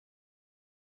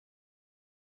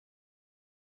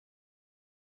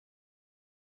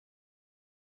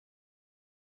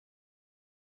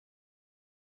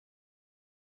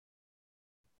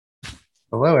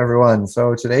Hello, everyone.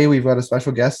 So today we've got a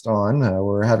special guest on.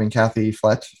 We're having Kathy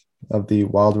Flett of the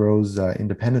Wild Rose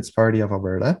Independence Party of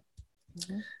Alberta.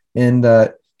 Mhm.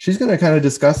 And she's going to kind of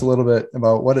discuss a little bit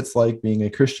about what it's like being a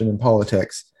Christian in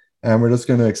politics. And we're just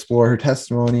going to explore her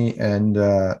testimony and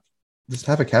just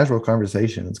have a casual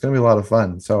conversation. It's going to be a lot of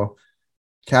fun. So,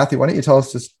 Kathy, why don't you tell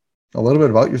us just a little bit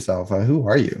about yourself? Who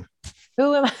are you?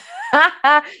 Who am I?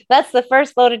 That's the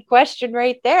first loaded question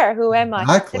right there. Who am I?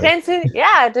 Exactly.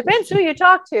 Depends who you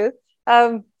talk to.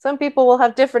 Some people will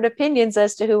have different opinions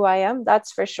as to who I am,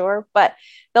 that's for sure. But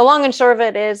the long and short of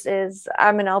it is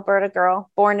I'm an Alberta girl,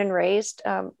 born and raised.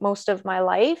 Most of my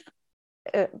life,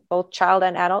 both child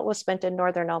and adult, was spent in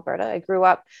northern Alberta. I grew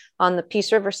up on the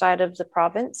Peace River side of the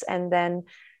province, and then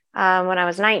when I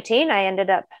was 19, I ended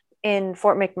up in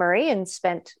Fort McMurray and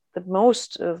spent the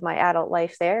most of my adult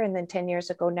life there. And then 10 years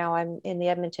ago, now I'm in the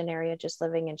Edmonton area, just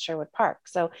living in Sherwood Park.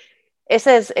 So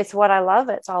it's what I love.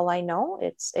 It's all I know.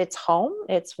 It's home.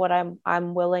 It's what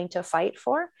I'm willing to fight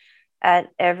for at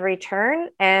every turn.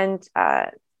 And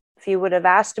if you would have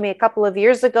asked me a couple of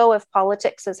years ago if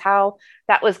politics is how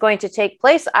that was going to take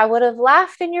place, I would have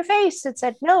laughed in your face and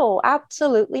said, no,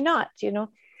 absolutely not.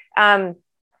 Um,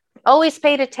 always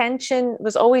paid attention,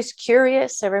 was always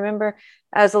curious. I remember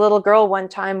as a little girl one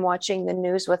time watching the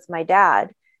news with my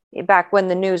dad back when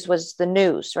the news was the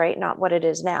news, right? Not what it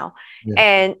is now.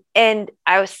 Yeah. And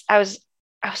I was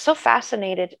so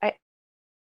fascinated.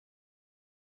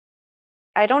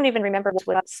 I don't even remember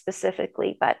what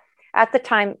specifically, but at the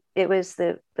time it was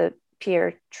the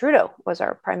Pierre Trudeau was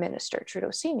our prime minister,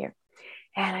 Trudeau Senior.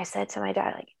 And I said to my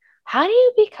dad, like, how do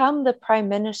you become the prime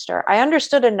minister? I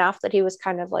understood enough that he was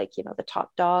kind of like, the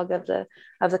top dog of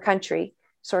the country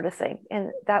sort of thing.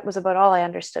 And that was about all I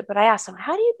understood. But I asked him,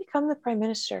 how do you become the prime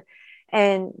minister?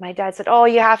 And my dad said, oh,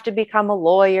 you have to become a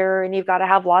lawyer and you've got to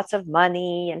have lots of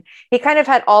money. And he kind of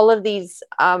had all of these,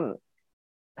 I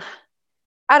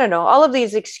don't know, all of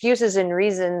these excuses and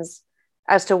reasons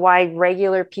as to why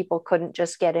regular people couldn't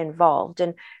just get involved.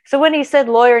 And so when he said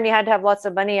lawyer and you had to have lots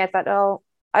of money, I thought, oh,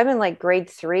 I'm in like grade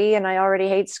 3 and I already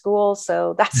hate school,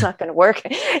 so that's not going to work.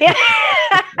 Yeah.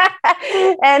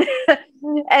 and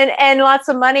and lots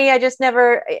of money. I just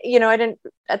never, I didn't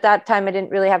at that time. I didn't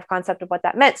really have a concept of what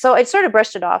that meant, so I sort of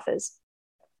brushed it off as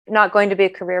not going to be a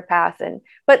career path, and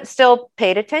but still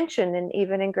paid attention. And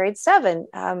even in grade 7,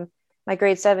 my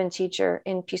grade 7 teacher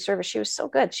in Peace Service, she was so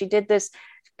good. She did this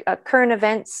current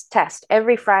events test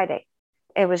every Friday.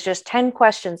 It was just 10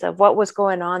 questions of what was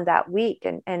going on that week,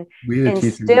 and We had a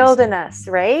teacher do the instilled in same us,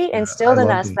 thing. right? Yeah, I Instilled in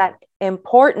loved us it. that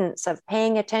importance of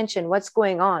paying attention, what's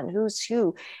going on, who's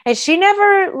who. And she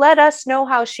never let us know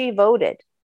how she voted.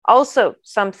 Also,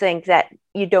 something that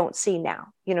you don't see now.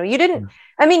 You didn't,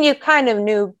 I mean, you kind of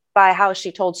knew by how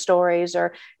she told stories,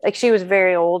 or like she was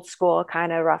very old school,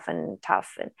 kind of rough and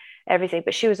tough and everything.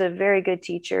 But she was a very good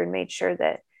teacher and made sure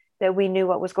that we knew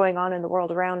what was going on in the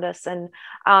world around us. And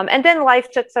then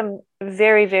life took some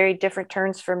very, very different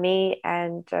turns for me.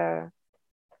 And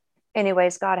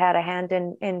anyways, God had a hand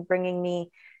in bringing me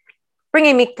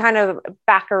kind of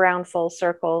back around full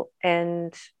circle.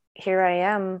 And here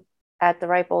I am at the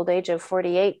ripe old age of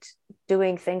 48,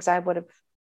 doing things I would have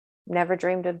never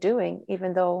dreamed of doing,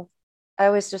 even though I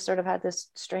always just sort of had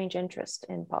this strange interest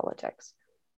in politics.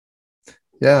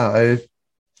 Yeah,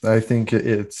 I think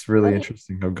it's really What do you,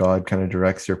 interesting how God kind of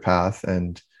directs your path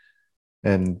and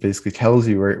basically tells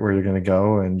you where you're going to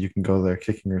go, and you can go there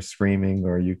kicking or screaming,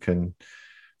 or you can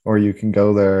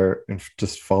go there and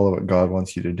just follow what God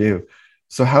wants you to do.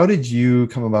 So how did you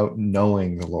come about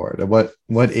knowing the Lord? At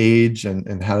what age,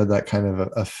 and how did that kind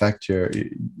of affect your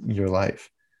life?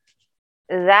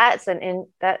 that's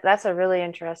a really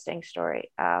interesting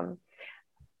story.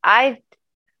 I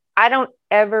I don't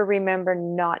ever remember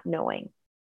not knowing.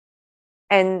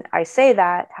 And I say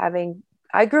that having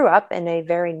I grew up in a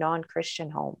very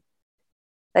non-Christian home.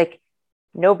 Like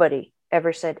nobody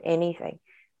ever said anything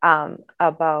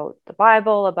about the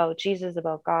Bible, about Jesus,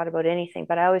 about God, about anything.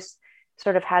 But I always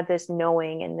sort of had this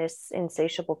knowing and this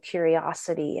insatiable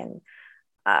curiosity. And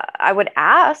I would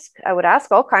ask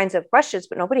all kinds of questions,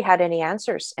 but nobody had any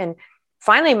answers. And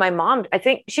finally, my mom, I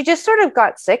think she just sort of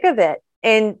got sick of it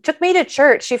and took me to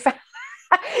church.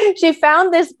 She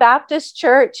found this Baptist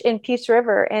church in Peace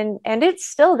River, and it's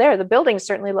still there. The building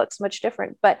certainly looks much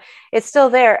different, but it's still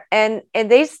there. And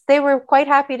they were quite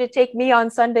happy to take me on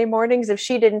Sunday mornings if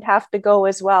she didn't have to go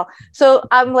as well. So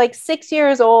I'm like 6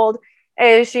 years old.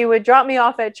 She would drop me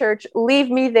off at church, leave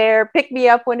me there, pick me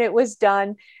up when it was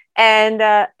done, and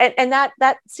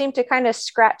that seemed to kind of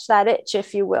scratch that itch,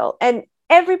 if you will.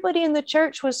 everybody in the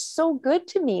church was so good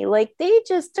to me. Like they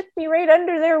just took me right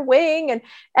under their wing,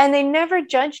 and they never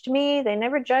judged me. They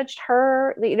never judged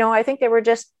her. You know, I think they were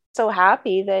just so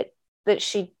happy that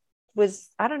she was,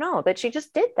 I don't know, that she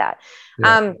just did that.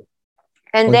 Yeah.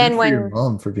 And Well, then good for your when,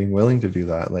 mom for being willing to do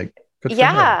that. Like, good for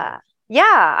her.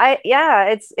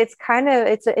 yeah, it's kind of,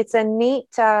 it's a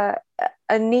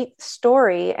neat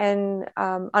story. And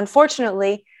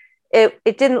unfortunately,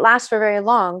 it didn't last for very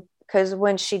long, because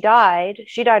when she died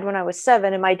when I was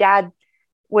 7, and my dad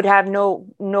would have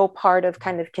no part of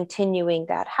kind of continuing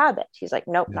that habit. He's like,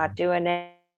 nope, Yeah. not doing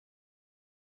it.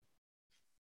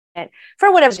 And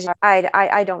for whatever reason,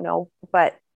 I don't know,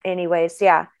 but anyways,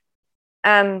 yeah.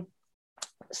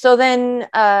 So then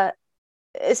I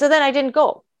didn't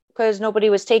go, because nobody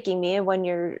was taking me. And when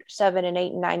you're 7 and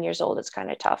 8 and 9 years old, it's kind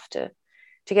of tough to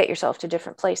get yourself to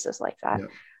different places like that.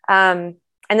 Yeah.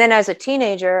 And then as a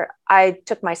teenager, I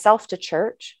took myself to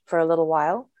church for a little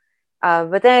while.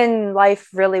 But then life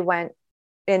really went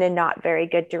in a not very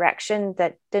good direction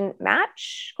that didn't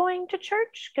match going to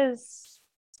church, because,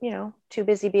 you know, too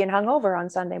busy being hungover on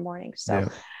Sunday morning. So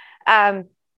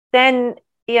then,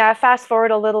 yeah, fast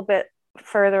forward a little bit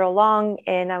further along,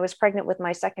 and I was pregnant with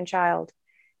my second child,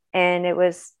 and it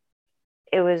was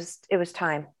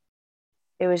time.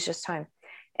 It was just time.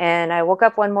 And I woke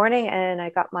up one morning, and I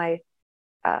got my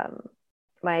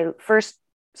first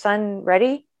son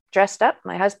ready, dressed up.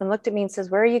 My husband looked at me and says,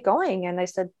 "Where are you going?" And I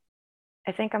said,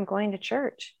 "I think I'm going to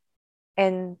church."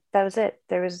 And that was it.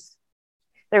 There was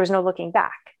no looking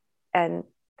back. And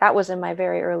that was in my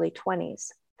very early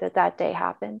 20s that day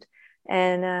happened.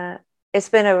 And it's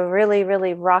been a really,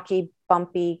 really rocky,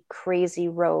 bumpy, crazy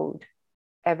road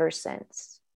ever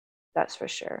since. That's for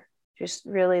sure. Just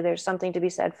really, there's something to be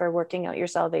said for working out your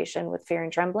salvation with fear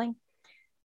and trembling.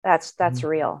 That's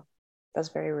real. That's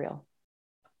very real.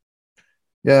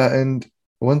 Yeah. And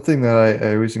one thing that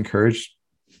I always encourage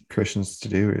Christians to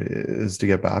do is to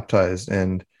get baptized,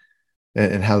 and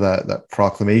how that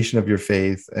proclamation of your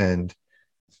faith and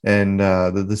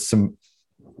the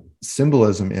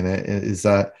symbolism in it is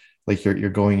that, like, you're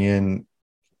going in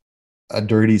a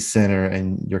dirty sinner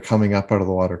and you're coming up out of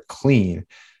the water clean.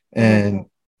 And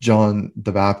John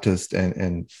the Baptist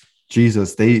and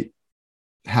Jesus, they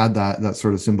had that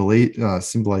sort of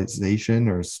symbolization,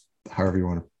 or however you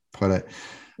want to put it,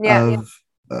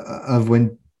 of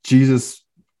when Jesus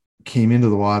came into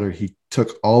the water, he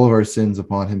took all of our sins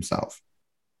upon himself.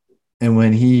 And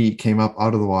when he came up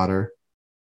out of the water,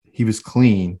 he was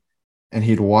clean, and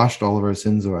he'd washed all of our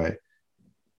sins away.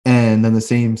 And then the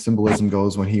same symbolism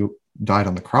goes when he died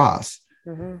on the cross.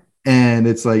 And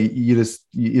it's like, you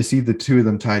see the two of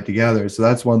them tied together. So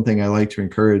that's one thing I like to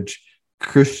encourage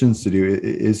Christians to do,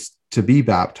 is to be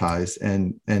baptized,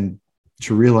 and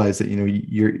to realize that, you know,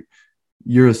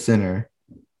 you're a sinner,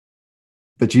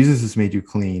 but Jesus has made you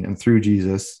clean, and through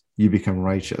Jesus you become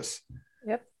righteous.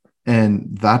 Yep.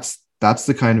 And that's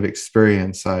the kind of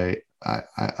experience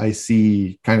I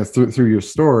see kind of through your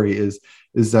story, is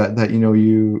that you know,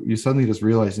 you suddenly just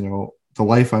realize, you know, the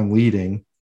life I'm leading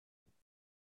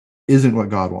isn't what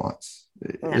God wants.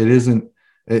 No. It isn't.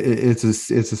 It's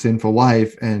a sinful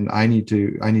life, and I need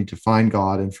to find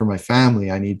God, and for my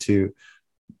family, I need to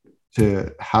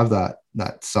have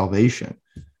that salvation.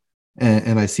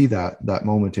 And I see that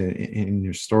moment in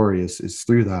your story is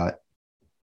through that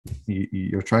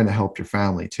you're trying to help your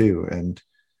family too, and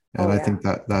I think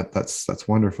that's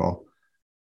wonderful.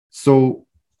 So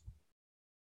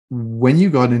when you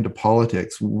got into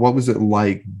politics, what was it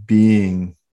like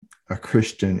being a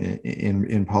Christian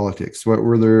in politics? What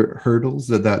were there hurdles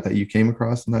that you came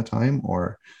across in that time,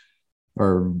 or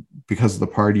because of the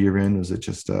party you're in, was it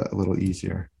just a little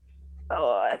easier?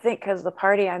 Oh, I think because the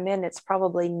party I'm in, it's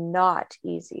probably not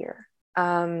easier.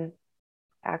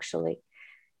 Actually,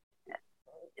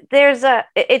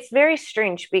 it's very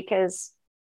strange, because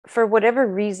for whatever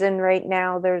reason right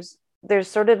now, there's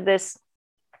sort of this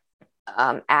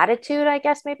attitude, I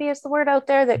guess maybe is the word out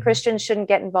there, that Christians shouldn't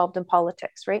get involved in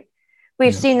politics, right?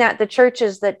 We've seen that the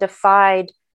churches that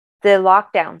defied the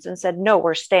lockdowns and said, no,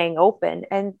 we're staying open,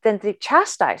 and then they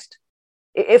chastised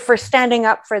if for standing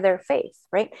up for their faith,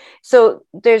 right? So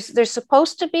there's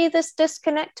supposed to be this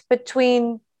disconnect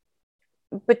between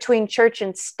church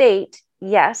and state,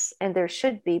 yes, and there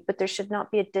should be, but there should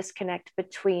not be a disconnect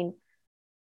between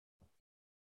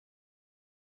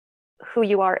who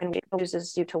you are and who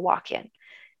chooses you to walk in.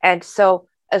 And so,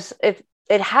 as if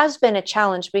it has been a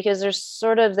challenge, because there's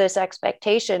sort of this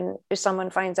expectation, if someone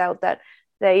finds out that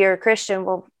you're a Christian,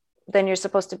 well, then you're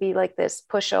supposed to be like this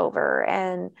pushover,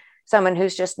 and someone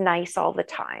who's just nice all the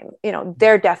time,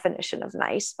 their definition of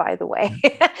nice, by the way,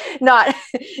 not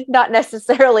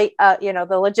necessarily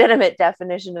the legitimate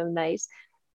definition of nice.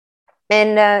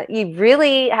 And you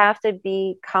really have to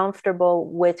be comfortable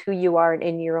with who you are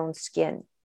in your own skin.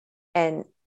 And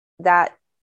that,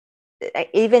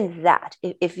 even that,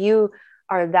 if you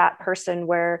are that person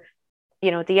where,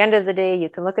 at the end of the day, you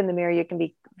can look in the mirror, you can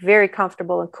be very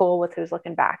comfortable and cool with who's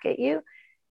looking back at you.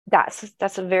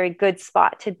 That's a very good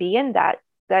spot to be in. That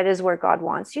is where God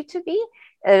wants you to be.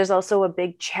 It is also a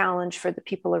big challenge for the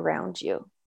people around you,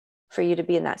 for you to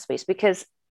be in that space, because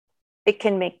it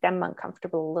can make them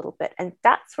uncomfortable a little bit. And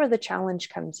that's where the challenge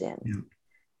comes in. Yeah.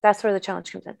 That's where the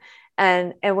challenge comes in.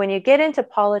 And when you get into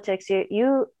politics,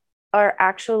 you are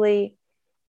actually,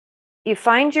 you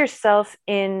find yourself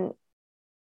in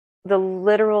the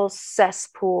literal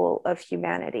cesspool of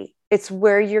humanity. It's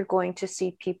where you're going to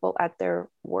see people at their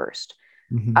worst.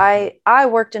 Mm-hmm. I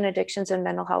worked in addictions and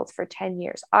mental health for 10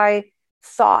 years. I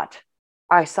thought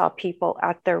I saw people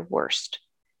at their worst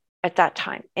at that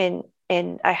time. And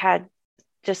I had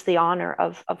just the honor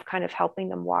of kind of helping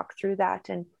them walk through that.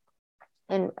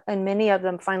 And many of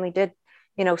them finally did,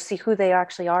 see who they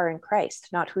actually are in Christ,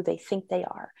 not who they think they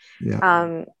are.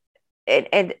 Yeah.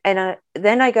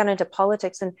 Then I got into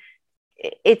politics, and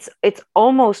it's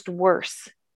almost worse.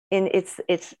 And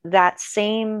it's that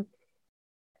same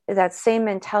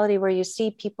mentality where you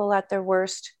see people at their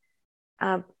worst,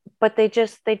 but they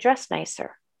dress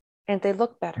nicer and they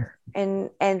look better.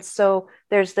 And so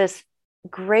there's this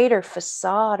greater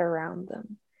facade around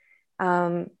them.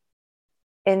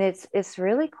 And it's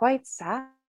really quite sad.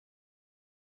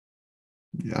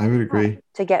 Yeah, I would agree.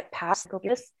 To get past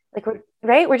this,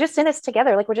 we're just in this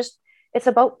together. It's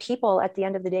about people at the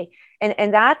end of the day.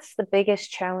 And that's the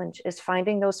biggest challenge, is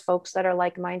finding those folks that are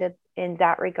like-minded in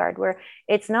that regard, where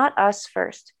it's not us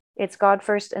first, it's God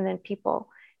first and then people.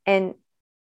 And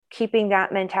keeping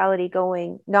that mentality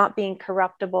going, not being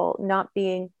corruptible, not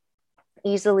being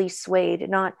easily swayed,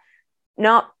 not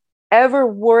ever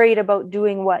worried about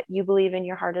doing what you believe in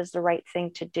your heart is the right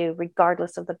thing to do,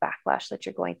 regardless of the backlash that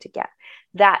you're going to get.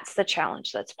 That's the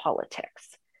challenge. That's politics.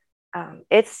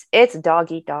 It's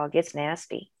dog eat dog. It's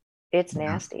nasty. It's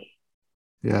nasty.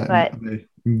 Yeah. But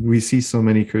we see so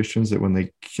many Christians that when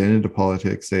they get into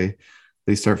politics, they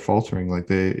start faltering.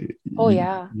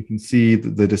 You can see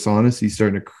the dishonesty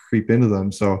starting to creep into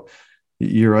them. So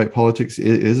you're right. Politics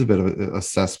is a bit of a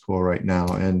cesspool right now.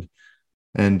 And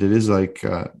it is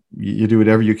you do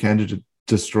whatever you can to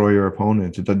destroy your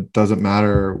opponent. It doesn't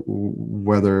matter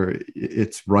whether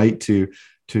it's right to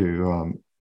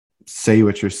say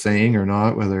what you're saying or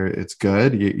not, whether it's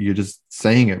good. You're just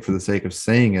saying it for the sake of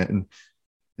saying it.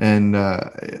 And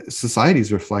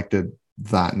society's reflected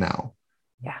that now.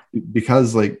 Yeah.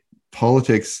 Because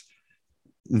politics,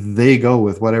 they go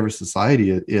with whatever society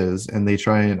it is, and they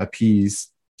try and appease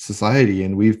society.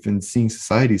 And we've been seeing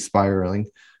society spiraling.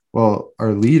 Well,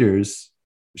 our leaders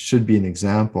should be an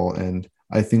example, and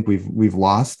I think we've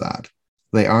lost that.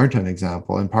 They aren't an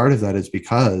example, and part of that is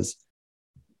because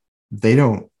they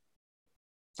don't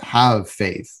have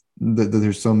faith.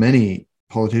 There's so many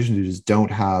politicians who just don't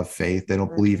have faith. They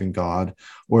don't believe in God,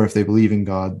 or if they believe in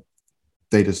God,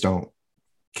 they just don't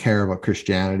care about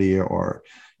Christianity or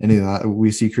any of that.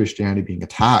 We see Christianity being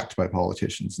attacked by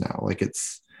politicians now.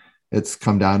 It's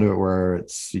come down to it where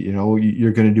it's,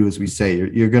 you're going to do as we say.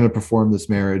 You're going to perform this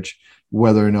marriage,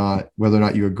 whether or not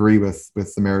you agree with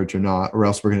the marriage or not, or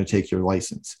else we're going to take your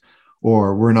license,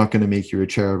 or we're not going to make you a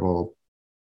charitable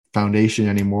foundation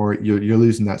anymore. You're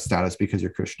losing that status because you're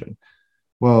Christian.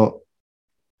 Well,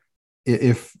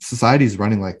 if society is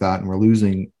running like that and we're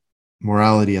losing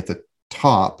morality at the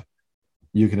top,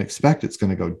 you can expect it's going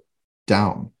to go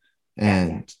down.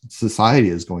 And society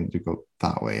is going to go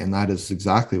that way. And that is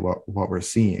exactly what we're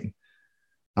seeing.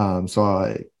 So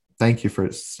I thank you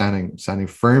for standing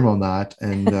firm on that,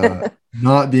 and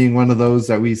not being one of those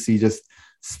that we see just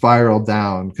spiral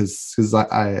down, because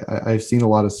I've seen a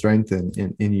lot of strength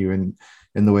in you and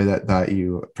in the way that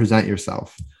you present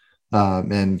yourself.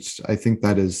 And I think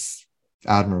that is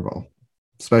admirable,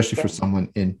 especially for someone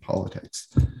in politics.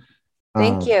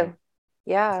 Thank you.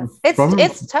 Yeah,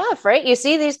 it's tough, right? You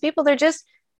see these people, they're just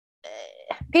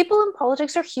people in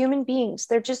politics are human beings.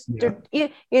 They're just,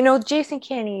 Jason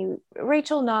Kenney,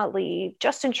 Rachel Notley,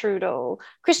 Justin Trudeau,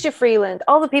 Chrystia Freeland,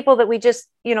 all the people that we just,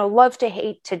 love to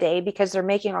hate today because they're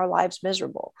making our lives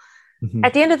miserable. Mm-hmm.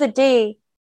 At the end of the day,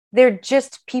 they're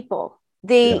just people.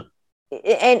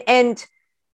 And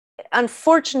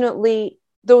unfortunately,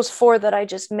 those four that I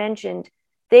just mentioned,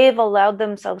 they've allowed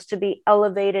themselves to be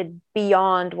elevated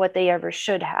beyond what they ever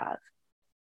should have.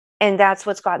 And that's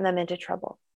what's gotten them into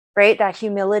trouble. right? That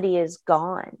humility is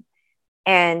gone,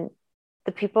 and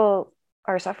the people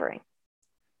are suffering.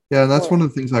 Yeah, and that's For one it.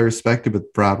 of the things I respected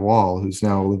with Brad Wall, who's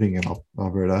now living in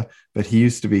Alberta, but he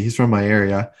used to be, he's from my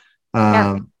area.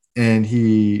 Yeah, And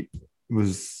he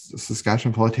was a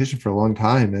Saskatchewan politician for a long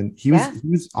time. And yeah, he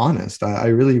was honest. I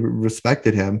really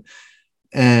respected him.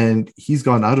 And he's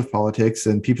gone out of politics,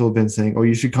 and people have been saying, "Oh,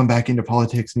 you should come back into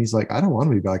politics." And he's like, "I don't want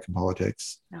to be back in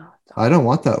politics. no, it's I awful. don't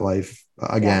want that life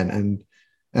Yeah, again."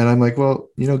 And I'm like, well,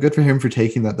 good for him for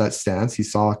taking that stance. He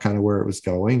saw kind of where it was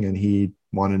going, and he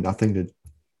wanted nothing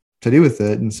to do with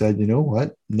it, and said, "You know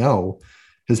what? No."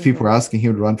 His people mm-hmm. were asking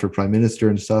him to run for prime minister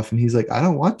and stuff, and he's like, "I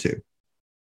don't want to."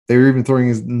 They were even throwing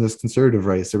in this conservative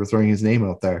race. They were throwing his name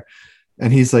out there,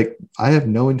 and he's like, "I have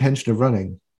no intention of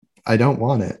running. I don't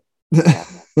want Yeah, it."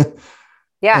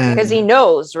 yeah, because he And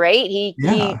knows, right? He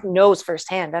yeah, knows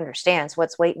firsthand, understands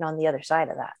what's waiting on the other side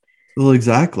of that. well,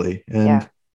 exactly. Yeah. And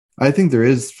I think there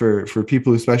is, for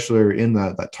people who especially are in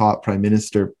that top prime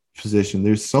minister position,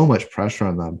 there's so much pressure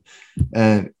on them.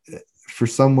 And for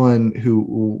someone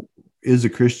who is a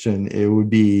Christian, it would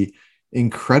be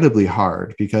incredibly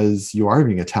hard because you are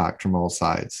being attacked from all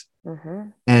sides. Mm-hmm.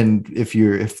 And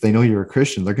if they know you're a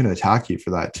Christian, they're going to attack you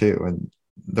for that too, and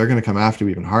they're going to come after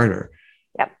you even harder.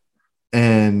 Yep.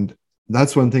 And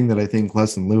that's one thing that I think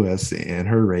Leslie Lewis in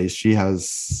her race, she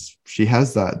has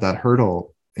that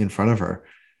hurdle in front of her,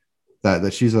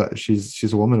 that she's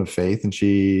a woman of faith, and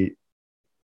she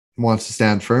wants to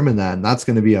stand firm in that, and that's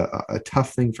going to be a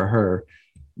tough thing for her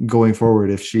going forward.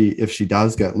 If she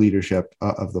does get leadership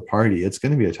of the party, it's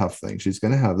going to be a tough thing. She's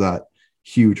going to have that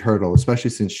huge hurdle, especially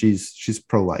since she's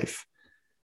pro-life.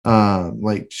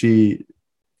 Like she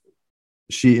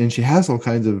has all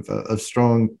kinds of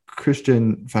strong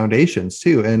Christian foundations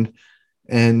too,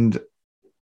 and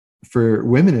for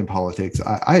women in politics,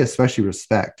 I especially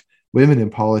respect women in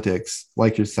politics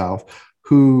like yourself,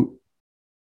 who,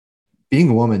 being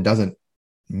a woman doesn't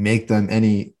make them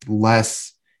any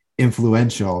less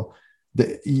influential.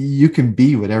 That you can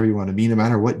be whatever you want to be, no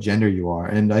matter what gender you are.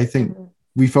 And I think Mm-hmm.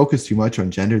 we focus too much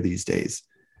on gender these days,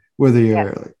 whether Yeah,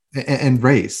 you're and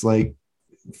race, like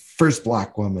first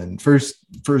black woman, first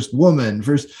woman,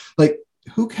 first, like,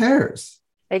 who cares?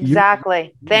 You're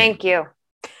exactly. Thank you.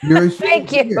 you're a human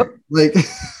Thank you. being. Like,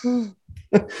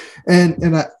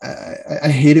 and I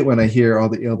hate it when I hear all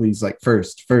these like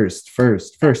first.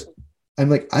 I'm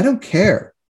like, I don't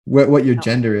care what your No.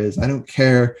 gender is. I don't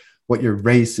care what your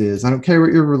race is. I don't care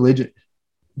what your religion.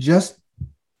 Just,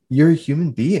 you're a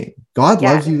human being. God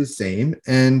Yeah. loves you the same,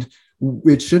 and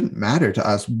it shouldn't matter to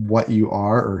us what you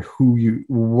are or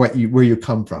where you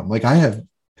come from. Like, I have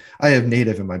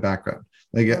Native in my background.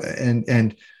 Like,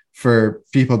 and for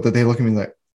people that they look at me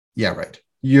like, yeah, right,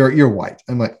 you're white.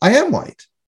 I'm like, I am white,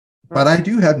 but I Mm-hmm.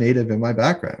 do have Native in my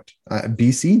background.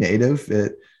 BC Native.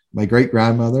 My great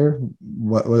grandmother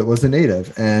was a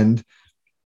Native, and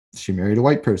she married a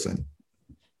white person.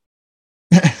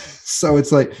 So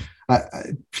it's like,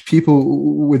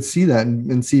 people would see that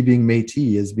and see being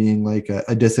Métis as being like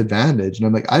a disadvantage. And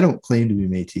I'm like, I don't claim to be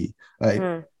Métis.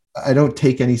 Mm. I don't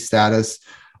take any status.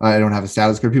 I don't have a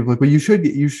status card. People are like, well, you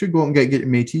should go out and get your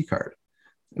Métis card.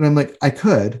 And I'm like, I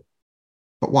could,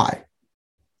 but why?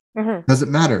 Mm-hmm. Does it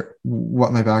matter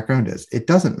what my background is? It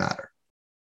doesn't matter.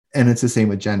 And it's the same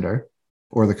with gender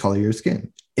or the color of your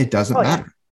skin. It doesn't Oh, yeah.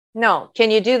 matter. No.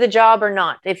 Can you do the job or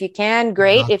not? If you can,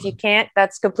 great. If you can't,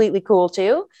 that's completely cool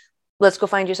too. Let's go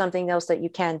find you something else that you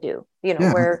can do.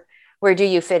 Yeah. Where do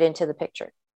you fit into the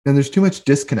picture? And there's too much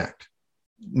disconnect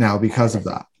now because of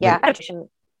that. Yeah. Like,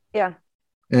 Yeah.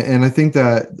 and I think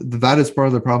that is part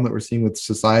of the problem that we're seeing with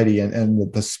society,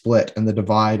 and the split and the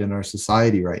divide in our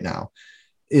society right now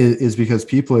is because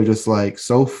people are just like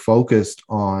so focused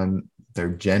on their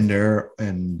gender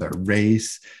and their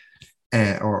race,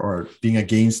 or being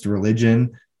against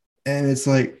religion. And it's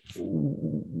like,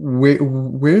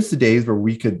 where's the days where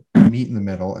we could meet in the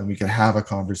middle and we could have a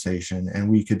conversation and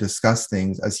we could discuss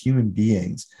things as human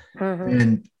beings? Mm-hmm.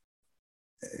 And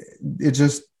it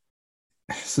just,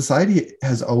 society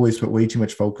has always put way too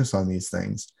much focus on these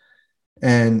things,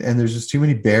 and there's just too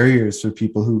many barriers for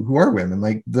people who are women.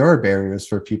 Like, there are barriers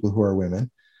for people who are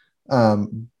women,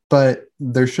 but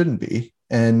there shouldn't be,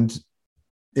 and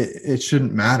it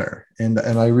shouldn't matter. And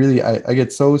I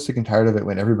get so sick and tired of it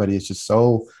when everybody is just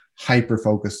so hyper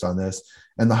focused on this,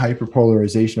 and the hyper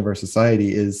polarization of our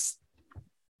society is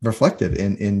reflected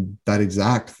in that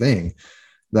exact thing,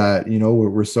 that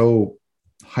we're so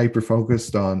hyper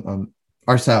focused on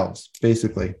ourselves,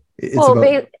 basically. It's Well,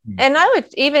 about, and I would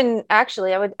even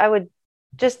actually, I would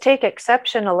just take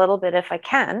exception a little bit if I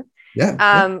can,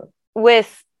 yeah,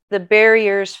 with the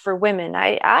barriers for women.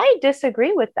 I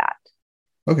disagree with that.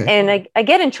 Okay. And I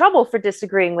get in trouble for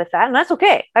disagreeing with that, and that's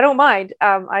okay. I don't mind.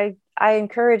 I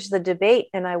encourage the debate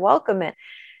and I welcome it.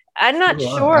 I'm not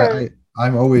Well, sure.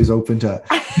 I'm always open to.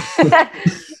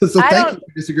 So I thank you don't.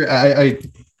 for disagreeing. I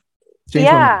changed my mind.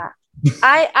 Yeah,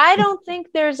 I don't think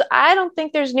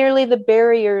there's nearly the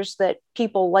barriers that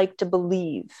people like to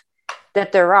believe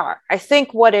that there are. I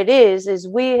think what it is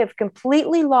we have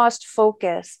completely lost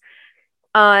focus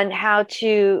on how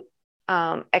to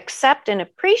accept and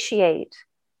appreciate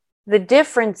the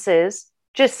differences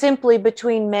just simply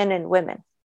between men and women.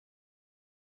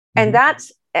 And Mhm.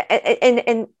 that's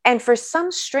and for some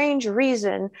strange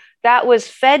reason that was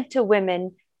fed to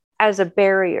women as a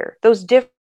barrier. Those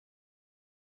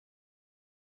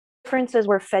differences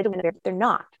were fed to women. They're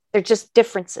not. They're just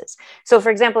differences. So, for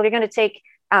example, if you're going to take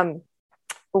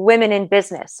women in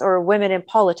business or women in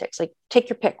politics, like take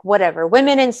your pick, whatever,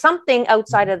 women in something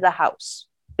outside of the house,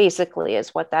 basically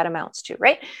is what that amounts to,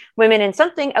 right? Women in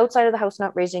something outside of the house,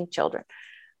 not raising children.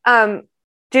 Um,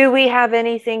 do we have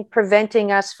anything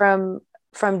preventing us from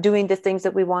doing the things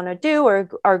that we want to do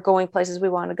or going places we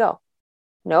want to go?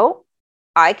 No.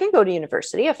 I can go to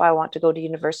university if I want to go to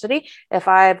university. If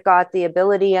I've got the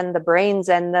ability and the brains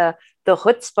and the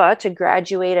chutzpah to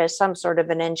graduate as some sort of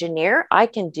an engineer, I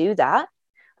can do that.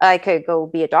 I could go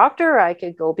be a doctor. I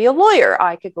could go be a lawyer.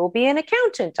 I could go be an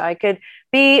accountant. I could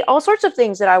be all sorts of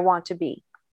things that I want to be.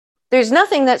 There's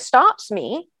nothing that stops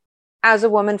me as a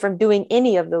woman from doing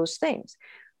any of those things.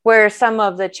 Where some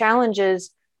of the challenges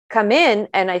come in,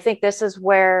 and I think this is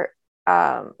where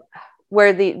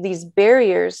these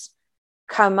barriers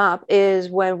come up, is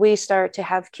when we start to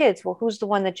have kids. Well, who's the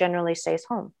one that generally stays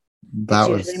home? It's That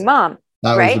usually was mom,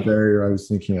 that was the right? barrier I was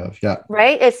thinking of. Yeah.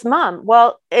 Right? It's mom.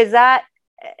 Well, is that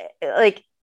like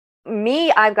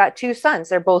me? I've got two sons.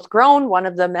 They're both grown. One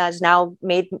of them has now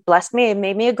blessed me and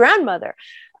made me a grandmother.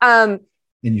 Um,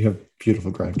 And you have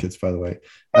beautiful grandkids, by the way.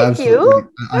 Thank Absolutely.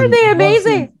 you. Are they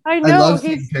amazing? I I know. love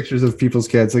seeing pictures of people's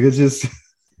kids. Like it's just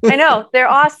I know. They're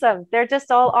awesome. They're just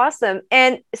all awesome.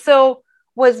 And so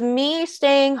was me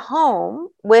staying home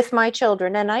with my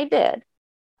children, and I did.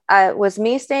 Was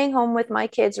me staying home with my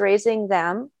kids, raising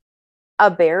them, a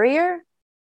barrier?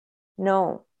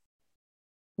 No,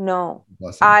 no.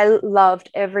 blessing. I loved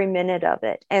every minute of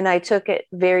it, and I took it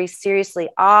very seriously.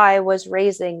 I was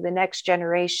raising the next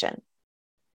generation.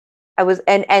 I was,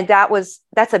 and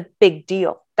that's a big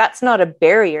deal. That's not a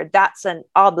barrier. That's an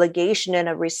obligation and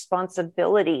a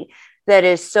responsibility that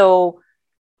is so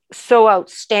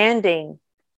outstanding,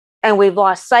 and we've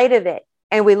lost sight of it.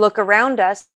 And we look around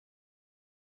us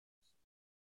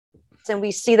and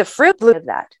we see the fruit of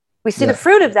that. We see the Yeah.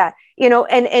 fruit of that,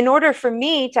 and in order for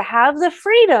me to have the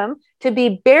freedom to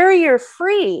be barrier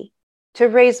free to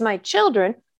raise my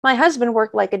children, my husband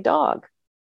worked like a dog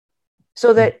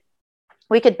so that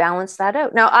we could balance that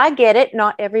out. Now, I get it.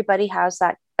 Not everybody has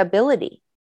that ability,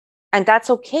 and that's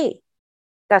okay.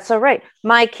 That's all right.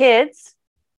 My kids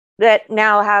that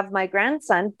now have my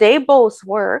grandson, they both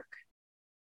work.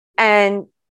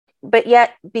 But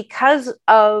yet, because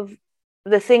of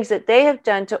the things that they have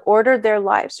done to order their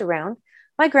lives around,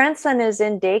 my grandson is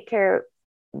in daycare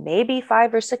maybe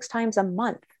 5 or 6 times a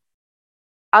month.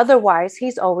 Otherwise,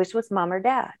 he's always with mom or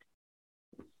dad.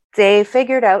 They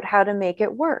figured out how to make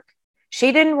it work.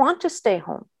 She didn't want to stay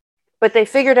home, but they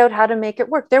figured out how to make it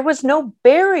work. There was no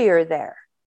barrier there,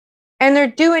 and they're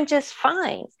doing just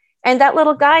fine. And that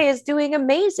little guy is doing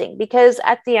amazing, because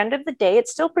at the end of the day,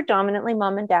 it's still predominantly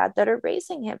mom and dad that are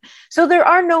raising him. So there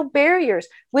are no barriers.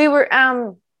 We were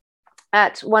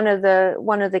at one of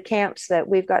the camps that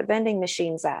we've got vending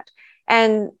machines at,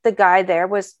 and the guy there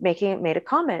was made a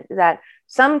comment that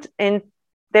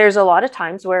there's a lot of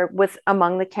times where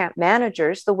among the camp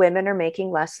managers, the women are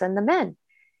making less than the men,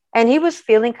 and he was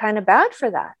feeling kind of bad for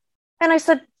that. And I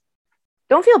said,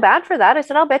 don't feel bad for that. I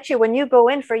said, I'll bet you when you go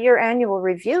in for your annual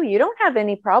review, you don't have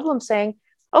any problem saying,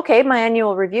 okay, my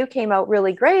annual review came out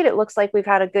really great. It looks like we've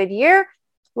had a good year.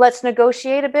 Let's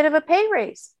negotiate a bit of a pay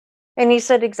raise. And he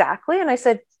said, exactly. And I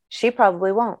said, she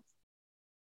probably won't.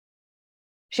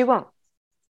 She won't.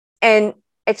 And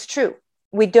it's true.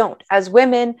 We don't. As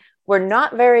women, we're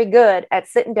not very good at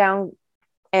sitting down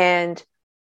and,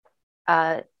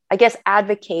 I guess,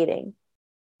 advocating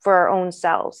for our own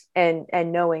selves and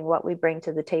knowing what we bring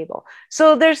to the table.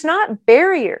 So there's not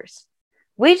barriers.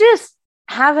 We just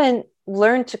haven't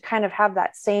learned to kind of have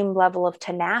that same level of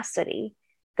tenacity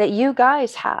that you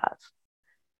guys have.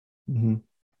 Mm-hmm.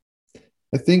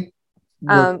 I think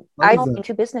I own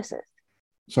 2 businesses.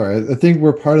 Sorry, I think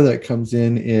where part of that comes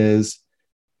in is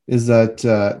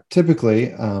that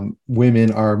typically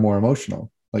women are more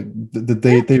emotional. Like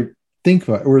they think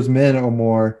about it. Whereas men are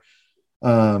more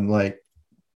like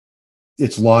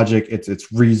it's logic,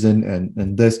 it's reason,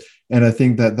 and this. And I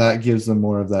think that gives them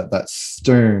more of that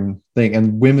stern thing.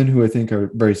 And women who I think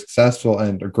are very successful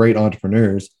and are great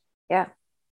entrepreneurs Yeah.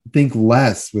 think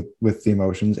less with the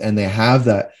emotions, and they have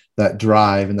that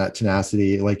drive and that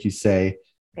tenacity, like you say,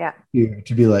 Yeah.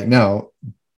 to be like, no,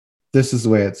 this is the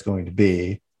way it's going to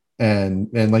be, and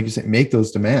like you said, make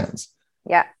those demands,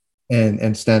 Yeah.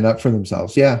 and stand up for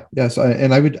themselves. Yeah, yeah. So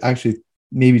and I would actually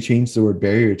maybe change the word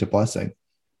barrier to blessing,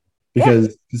 Yeah.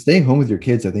 because staying home with your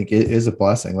kids, I think it is a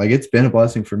blessing. Like it's been a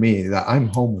blessing for me that I'm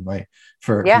home with my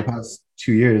for the Yeah. past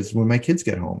 2 years when my kids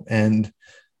get home. And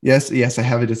yes, I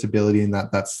have a disability, and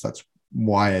that's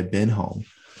why I've been home.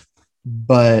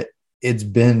 But it's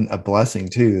been a blessing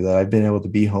too that I've been able to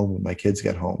be home when my kids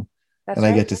get home, and That's I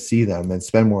right. get to see them and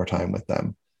spend more time with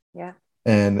them. Yeah.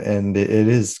 And it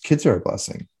is, kids are a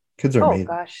blessing. Kids are Oh amazing.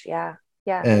 gosh. Yeah.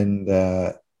 Yeah. And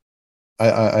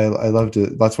I love to,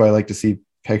 that's why I like to see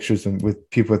pictures with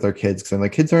people with their kids, because I'm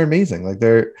like, kids are amazing. Like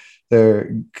they're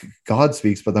God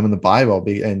speaks about them in the Bible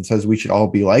and says we should all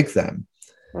be like them.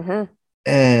 Mm-hmm.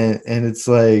 And it's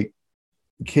like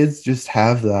kids just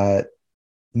have that,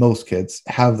 most kids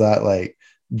have that like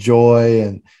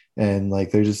joy, and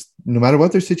like they're just, no matter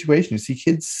what their situation, you see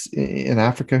kids in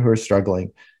Africa who are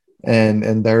struggling,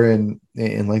 and they're in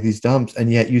like these dumps,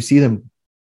 and yet you see them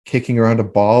kicking around a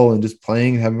ball and just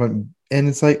playing and having fun. And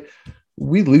it's like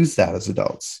we lose that as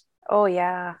adults, Oh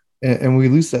yeah. and we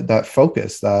lose that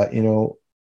focus that,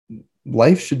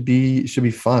 life should be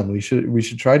fun. We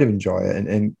should try to enjoy it,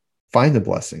 and find the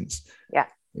blessings Yeah.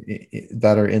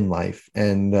 that are in life,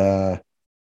 and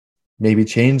maybe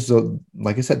change the,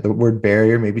 like I said, the word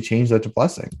barrier, maybe change that to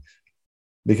blessing,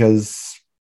 because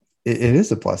it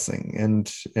is a blessing,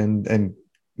 and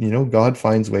God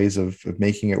finds ways of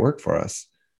making it work for us.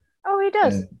 Oh, he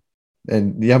does. And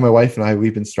and yeah, my wife and I,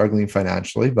 we've been struggling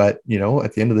financially, but at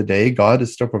the end of the day, God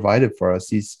has still provided for us.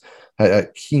 He's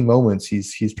at key moments,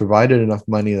 he's provided enough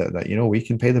money that we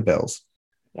can pay the bills,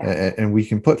 Yeah. and we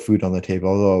can put food on the table,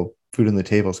 although food on the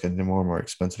table is getting more and more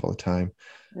expensive all the time.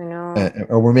 I know.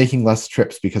 Or we're making less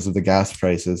trips because of the gas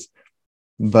prices.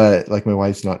 But like my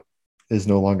wife's not is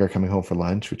no longer coming home for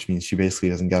lunch, which means she basically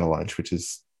doesn't get a lunch, which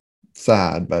is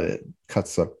sad, but it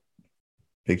cuts a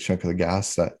big chunk of the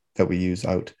gas that we use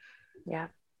out. Yeah.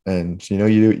 And you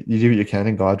do what you can,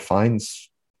 and God finds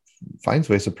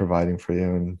ways of providing for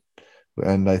you.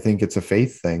 And I think it's a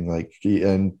faith thing, like,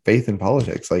 and faith in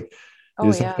politics. Like you Oh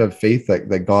just have to yeah. have faith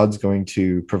that God's going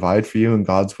to provide for you, and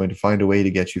God's going to find a way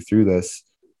to get you through this.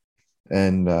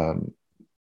 And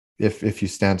if you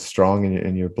stand strong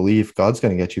in your belief, God's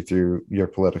going to get you through your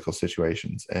political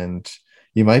situations, and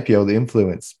you might be able to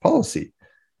influence policy,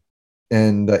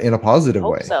 and in a positive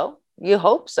Hope way. so. You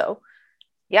hope so.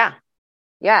 Yeah.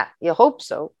 Yeah. You hope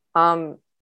so. And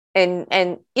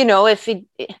if he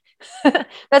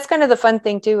that's kind of the fun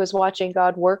thing too, is watching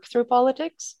God work through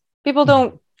politics. People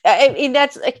don't, I mean,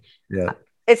 that's like, Yeah.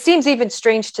 it seems even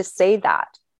strange to say that,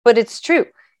 but it's true.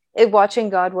 Watching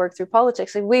God work through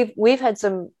politics, and we've had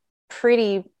some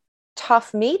pretty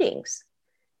tough meetings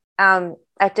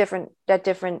at different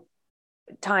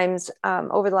times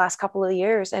over the last couple of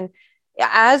years. And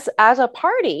as a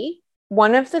party,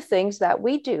 one of the things that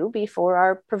we do before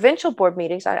our provincial board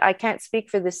meetings, I can't speak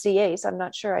for the CAs. I'm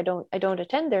not sure. I don't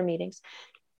attend their meetings,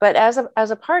 but as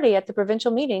a party at the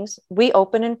provincial meetings, we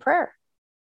open in prayer.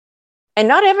 And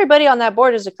not everybody on that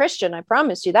board is a Christian, I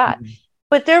promise you that. Mhm.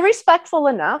 But they're respectful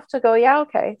enough to go, yeah,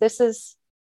 okay, this is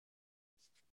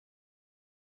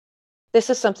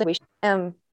something we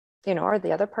should, are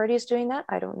the other parties doing that?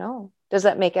 I don't know. Does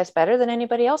that make us better than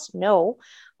anybody else? No,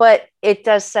 but it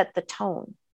does set the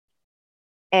tone.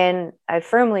 And I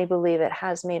firmly believe it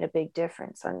has made a big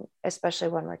difference, especially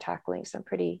when we're tackling some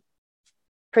pretty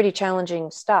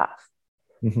challenging stuff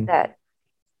Mhm.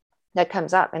 that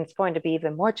comes up. And it's going to be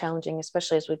even more challenging,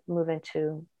 especially as we move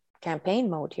into campaign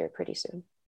mode here pretty soon.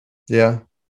 Yeah.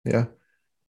 Yeah.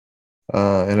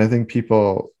 And I think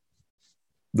people,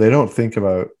 they don't think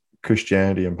about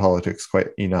Christianity and politics quite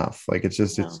enough. Like it's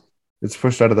just No. it's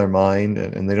pushed out of their mind,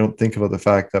 and they don't think about the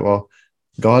fact that, well,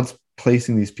 God's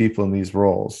placing these people in these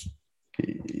roles.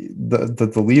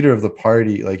 The leader of the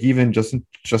party, like even Justin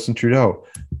Trudeau,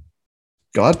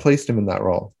 God placed him in that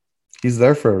role. He's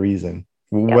there for a reason,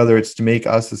 Yep. whether it's to make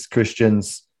us as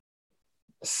Christians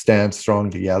stand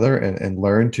strong together, and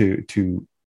learn to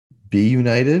be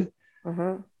united,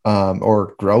 Mm-hmm.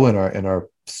 or grow in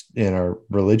our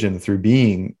religion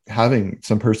through having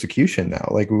some persecution now.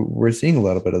 Like we're seeing a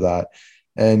little bit of that,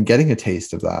 and getting a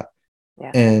taste of that.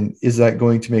 Yeah. And is that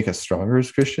going to make us stronger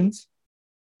as Christians?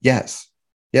 Yes.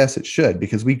 Yes, it should,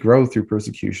 because we grow through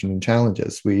persecution and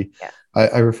challenges. Yeah.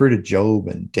 I refer to Job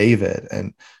and David,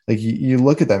 and like you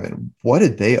look at them and what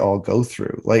did they all go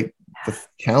through? Like the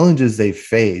challenges they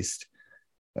faced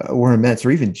were immense,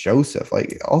 or even Joseph,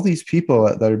 like all these people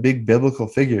that are big biblical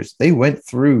figures, they went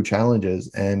through challenges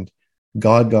and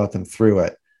God got them through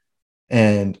it.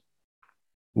 And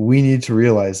we need to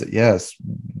realize that, yes,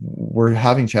 we're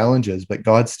having challenges, but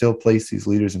God still placed these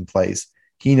leaders in place.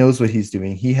 He knows what he's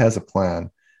doing. He has a plan.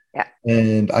 Yeah.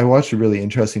 And I watched a really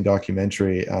interesting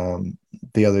documentary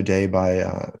the other day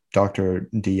by Dr.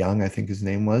 DeYoung, I think his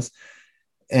name was.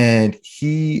 And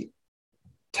he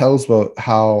tells about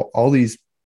how all these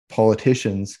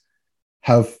politicians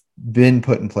have been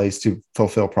put in place to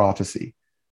fulfill prophecy,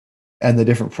 and the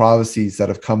different prophecies that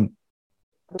have come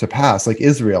to pass, like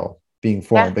Israel being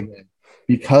formed again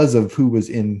because of who was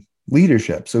in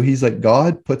leadership. So he's like,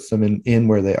 God puts them in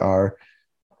where they are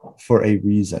for a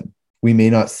reason. We may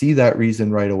not see that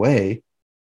reason right away,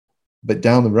 but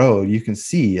down the road you can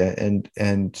see,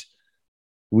 and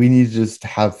we need to just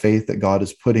have faith that God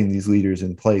is putting these leaders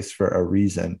in place for a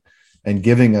reason and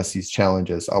giving us these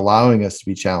challenges, allowing us to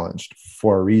be challenged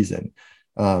for a reason.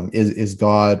 Is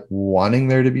God wanting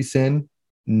there to be sin?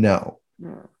 No.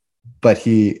 But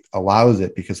he allows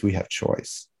it because we have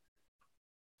choice.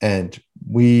 And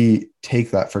we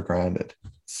take that for granted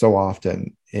so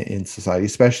often in society,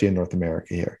 especially in North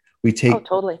America here. We take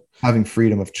totally having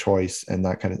freedom of choice and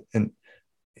that kind of, and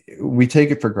we take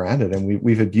it for granted, and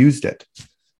we've abused it.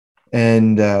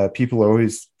 And people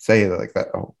always say like that,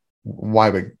 oh, why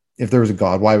would, if there was a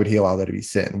God, why would he allow that to be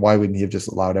sin? Why wouldn't he have just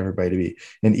allowed everybody to be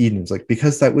in Eden? It's like,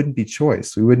 because that wouldn't be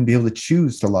choice. We wouldn't be able to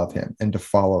choose to love him and to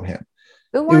follow him.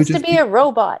 Who wants to be a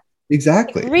robot?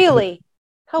 Exactly. Like, really?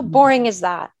 How boring is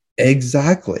that?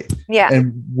 Exactly. Yeah.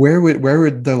 And where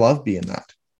would the love be in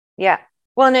that? Yeah.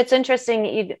 Well, and it's interesting,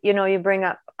 you bring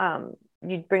up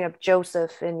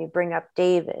Joseph and you bring up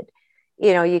David.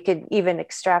 You could even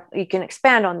you can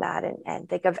expand on that and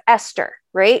think of Esther,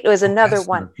 right? It was another Esther,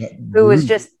 one who was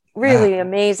just really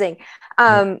amazing.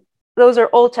 Those are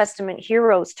Old Testament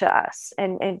heroes to us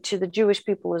and to the Jewish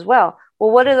people as well.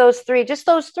 Well, what are those three? Just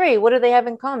those three. What do they have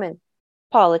in common?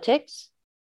 Politics.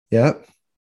 Yep.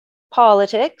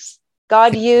 Politics.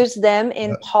 God used them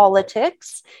in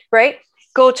politics, right?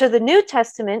 Go to the New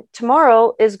Testament.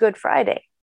 Tomorrow is Good Friday.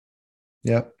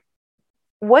 Yep.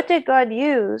 What did God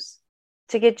use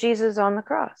to get Jesus on the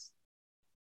cross?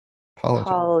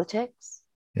 Politics.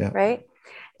 Yeah. Right.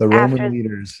 The Roman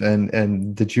leaders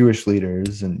and the Jewish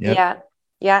leaders, and yeah.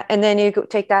 And then you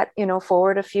take that,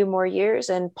 forward a few more years,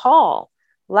 and Paul,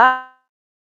 loud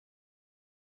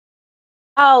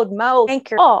mouth,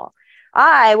 Paul,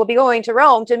 I will be going to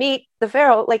Rome to meet the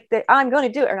Pharaoh, I'm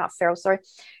going to do it, or not Pharaoh, sorry,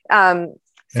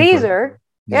 Caesar.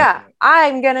 Yeah,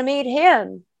 I'm going to meet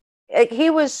him. He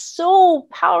was so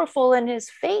powerful in his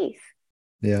faith.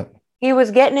 Yeah. He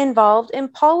was getting involved in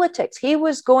politics. He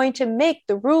was going to make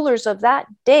the rulers of that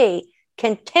day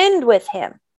contend with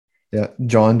him. Yeah.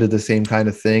 John did the same kind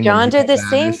of thing. John did the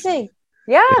same thing.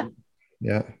 Yeah.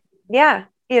 Yeah. Yeah.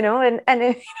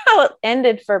 And how it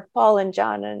ended for Paul and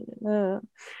John. And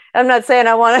I'm not saying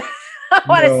I want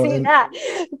to see that,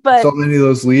 but so many of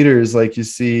those leaders, like you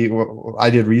see,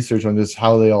 I did research on just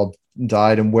how they all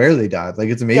died and where they died. Like,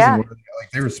 it's amazing.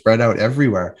 Like, they were spread out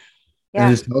everywhere. Yeah.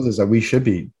 And it just tells us that we should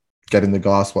be getting the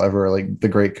gospel ever, like the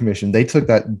Great Commission. They took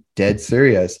that dead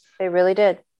serious. They really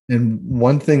did. And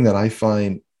one thing that I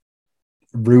find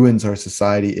ruins our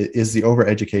society is the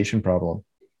overeducation problem.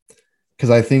 Because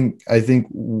I think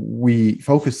we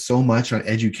focus so much on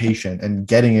education and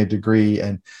getting a degree,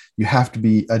 and you have to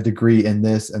be a degree in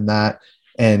this and that,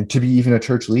 and to be even a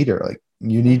church leader, like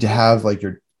you need to have like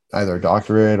your either a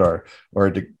doctorate or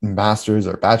a master's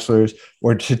or bachelor's,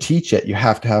 or to teach it, you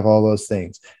have to have all those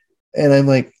things. And I'm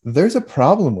like, there's a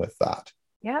problem with that.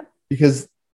 Yeah. Because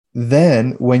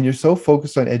then when you're so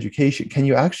focused on education, can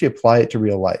you actually apply it to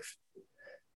real life?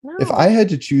 No. If I had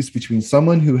to choose between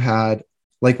someone who had,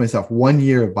 like myself, 1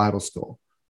 year of Bible school,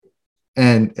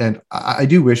 and I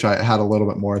do wish I had a little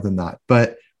bit more than that,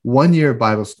 but 1 year of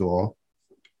Bible school,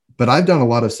 but I've done a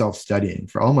lot of self-studying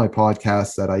for all my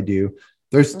podcasts that I do.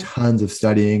 There's tons of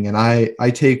studying, and I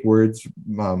take words,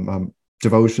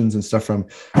 devotions and stuff from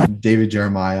David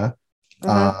Jeremiah,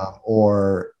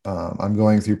 or I'm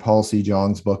going through Paul C.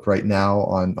 Jong's book right now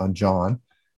on John,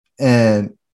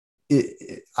 and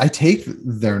I take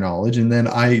their knowledge and then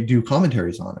I do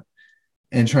commentaries on it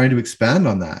and trying to expand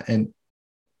on that. And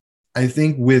I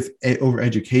think with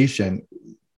overeducation,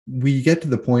 we get to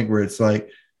the point where it's like,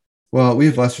 well, we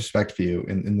have less respect for you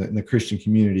in the Christian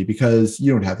community because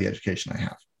you don't have the education I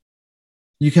have.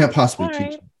 You can't possibly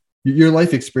teach me. Your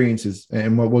life experiences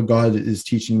and what God is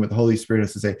teaching, what the Holy Spirit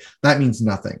has to say, that means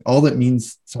nothing. All that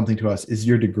means something to us is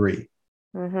your degree.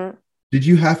 Mm-hmm. Did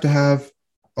you have to have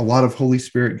a lot of Holy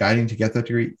Spirit guiding to get that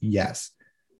degree? Yes.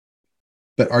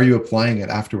 But are you applying it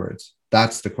afterwards?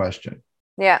 That's the question.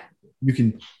 Yeah. You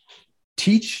can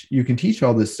teach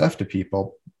all this stuff to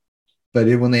people, but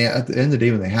when they, at the end of the day,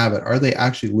 when they have it, are they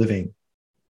actually living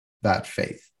that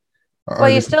faith? Well,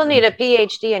 you still need a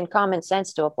PhD in common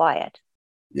sense to apply it.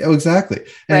 Yeah, exactly.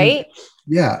 Right.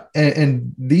 Yeah.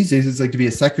 And these days it's like to be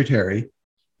a secretary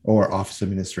or office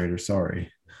administrator,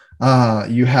 sorry.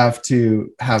 You have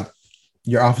to have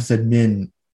your office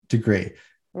admin degree.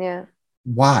 Yeah.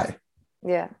 Why?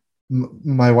 Yeah.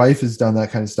 My wife has done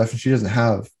that kind of stuff and she doesn't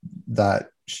have that.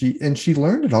 She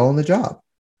learned it all on the job.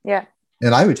 Yeah.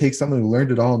 And I would take someone who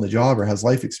learned it all on the job or has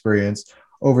life experience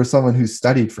over someone who's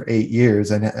studied for 8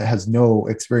 years and has no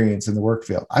experience in the work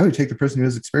field. I would take the person who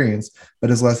has experience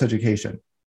but has less education.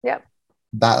 Yeah.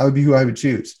 That would be who I would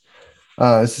choose.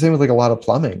 It's the same with like a lot of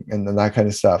plumbing and that kind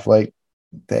of stuff. Like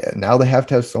now they have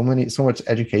to have so much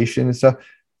education and stuff.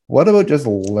 What about just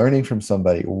learning from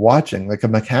somebody, watching like a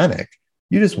mechanic?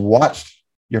 You just watched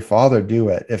your father do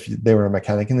it if they were a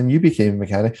mechanic, and then you became a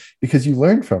mechanic because you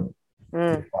learned from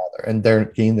your father and they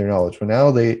gained their knowledge. But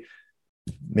now they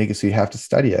make it so you have to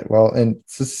study it. Well, and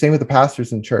it's the same with the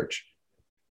pastors in church.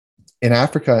 In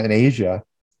Africa and Asia,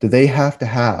 do they have to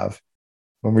have,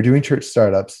 when we're doing church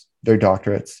startups, their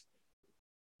doctorates,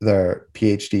 their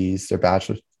PhDs, their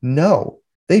bachelors? No,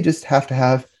 they just have to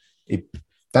have a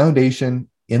foundation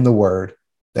in the word.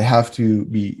 They have to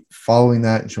be following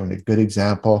that and showing a good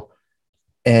example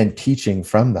and teaching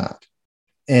from that.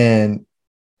 And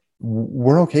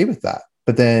we're okay with that.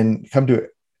 But then come to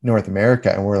North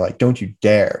America and we're like, don't you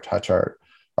dare touch our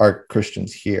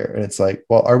Christians here. And it's like,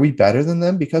 well, are we better than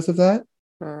them because of that?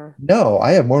 No,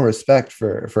 I have more respect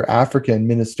for African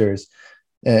ministers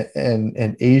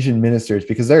and Asian ministers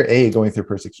because they're A, going through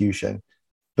persecution,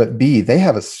 but B, they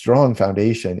have a strong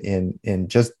foundation in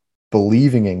just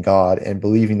believing in God and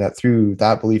believing that through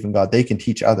that belief in God, they can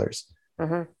teach others.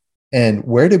 Mm-hmm. And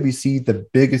where did we see the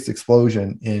biggest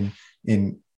explosion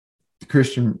in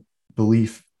Christian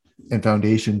belief and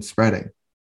foundation spreading?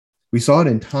 We saw it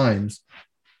in times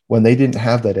when they didn't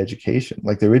have that education,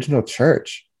 like the original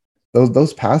church.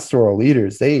 Those pastoral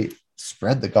leaders, they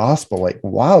spread the gospel like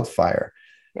wildfire,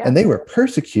 and they were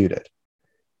persecuted.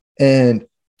 And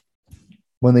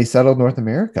when they settled North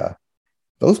America,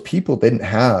 those people didn't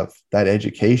have that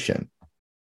education.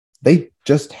 They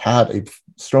just had a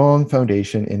strong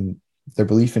foundation in their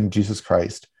belief in Jesus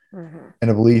Christ, and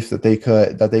a belief that they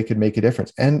could make a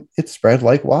difference. And it spread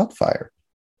like wildfire.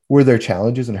 Were there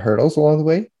challenges and hurdles along the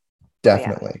way?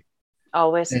 Definitely.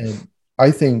 Always. And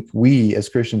I think we as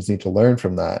Christians need to learn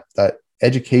from that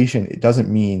education, it doesn't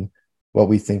mean what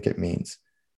we think it means.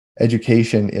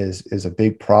 Education is a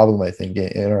big problem, I think,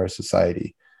 in our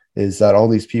society, is that all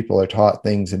these people are taught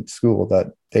things in school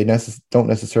that they don't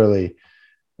necessarily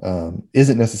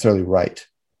isn't necessarily right.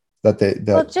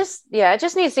 It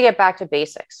just needs to get back to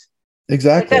basics.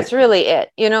 Exactly. Like, that's really it.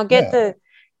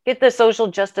 Get the social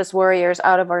justice warriors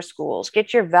out of our schools.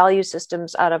 Get your value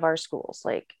systems out of our schools.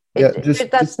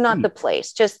 That's not the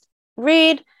place. Just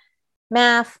read,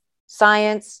 math,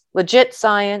 science, legit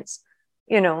science,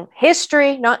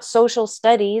 history, not social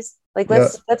studies.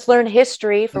 Let's learn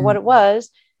history for what it was.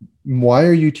 Why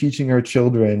are you teaching our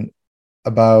children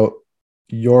about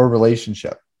your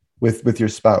relationship with your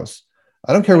spouse?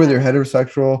 I don't care whether you're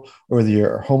heterosexual or whether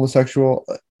you're homosexual.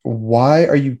 Why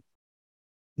are you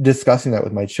discussing that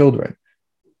with my children?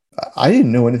 I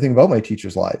didn't know anything about my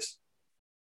teachers' lives.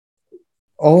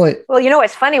 Well,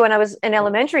 it's funny. When I was in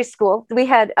elementary school, we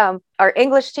had our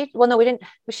English teacher. Well, no, we didn't.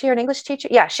 Was she an English teacher?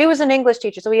 Yeah, she was an English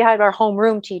teacher. So we had our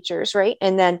homeroom teachers, right?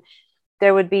 And then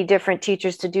there would be different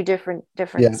teachers to do different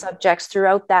subjects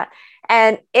throughout that.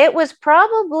 And it was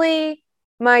probably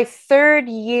my third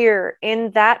year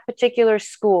in that particular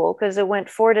school, because it went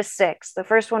 4 to 6. The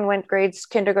first one went grades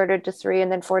kindergarten to 3,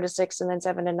 and then 4 to 6, and then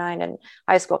 7 to 9 in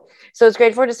high school. So it's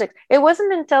grade 4 to 6. It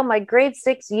wasn't until my grade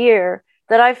 6 year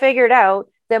that I figured out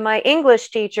that my English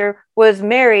teacher was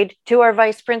married to our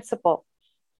vice principal.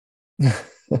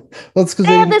 Well, it's because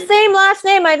they had the same last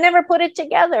name. I'd never put it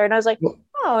together, and I was like,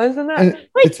 isn't that?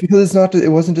 It's because it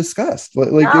wasn't discussed.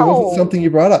 It wasn't something you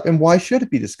brought up. And why should it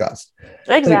be discussed?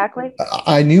 Exactly.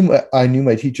 I knew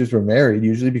my teachers were married,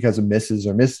 usually because of Mrs.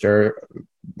 or Mr.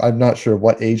 I'm not sure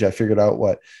what age I figured out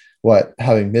what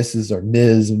having Mrs. or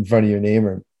Ms. in front of your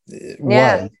name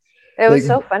was. It was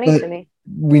so funny to me.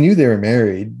 we knew they were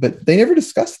married, but they never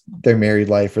discussed their married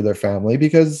life or their family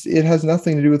because it has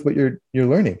nothing to do with what you're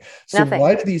learning. So Nothing.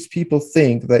 why do these people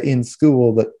think that in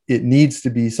school that it needs to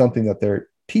be something that they're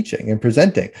teaching and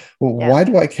presenting? Well, Yeah. why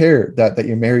do I care that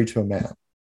you're married to a man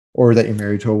or that you're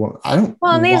married to a woman? I don't.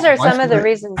 Well, and these are some of the I,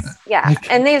 reasons. Yeah.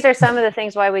 like, And these are some of the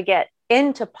things why we get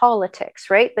into politics,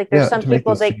 right? Like there's yeah, some to make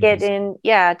people those that get changes. in,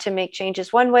 yeah, to make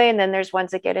changes one way, and then there's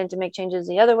ones that get in to make changes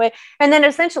the other way. And then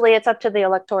essentially it's up to the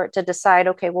electorate to decide,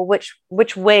 okay, well,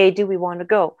 which way do we want to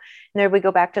go? And there we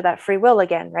go back to that free will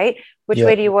again, right? Which Yeah.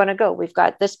 way do you want to go? We've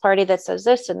got this party that says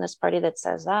this and this party that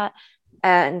says that.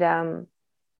 And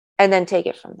then take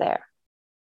it from there.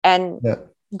 And Yeah.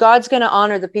 God's going to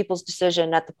honor the people's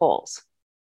decision at the polls.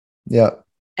 Yeah.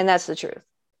 And that's the truth.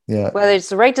 Yeah. Whether it's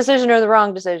the right decision or the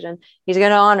wrong decision, he's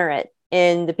going to honor it,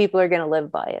 and the people are going to live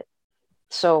by it.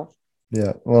 So,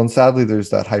 yeah. Well, and sadly, there's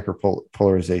that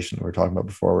polarization we were talking about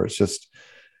before, where it's just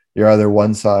you're either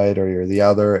one side or you're the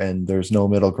other, and there's no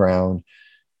middle ground.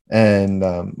 And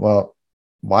well,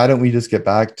 why don't we just get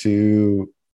back to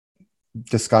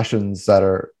discussions that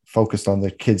are focused on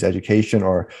the kids' education,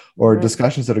 or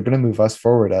discussions that are going to move us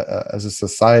forward as a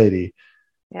society,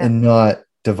 and not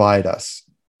divide us?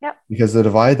 Yep. Because the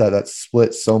divide that's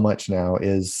split so much now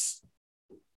is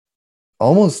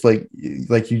almost like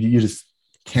you just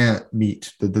can't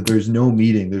meet. There's no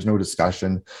meeting, there's no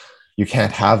discussion. You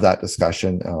can't have that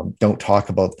discussion. Don't talk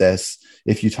about this.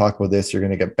 If you talk about this, you're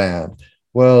going to get banned.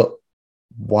 Well,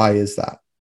 why is that?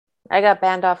 I got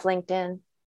banned off LinkedIn.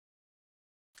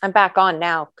 I'm back on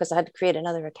now because I had to create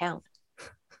another account,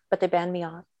 but they banned me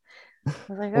off. I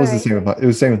was like, it was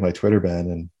the same with my Twitter ban,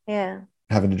 and yeah,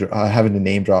 having to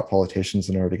name drop politicians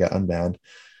in order to get unbanned.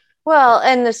 Well,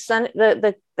 and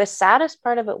the saddest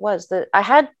part of it was that I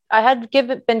had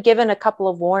been given a couple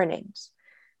of warnings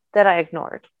that I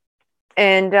ignored,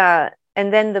 and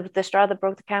then the straw that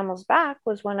broke the camel's back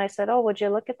was when I said, "Oh, would you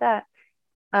look at that?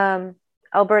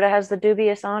 Alberta has the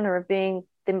dubious honor of being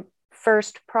the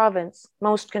first province,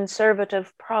 most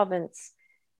conservative province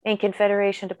in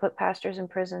Confederation to put pastors in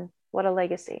prison. What a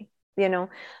legacy, you know."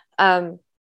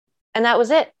 And that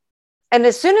was it. And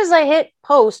as soon as I hit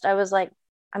post, I was like,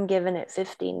 I'm giving it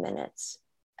 15 minutes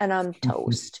and I'm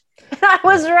toast. And I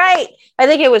was right. I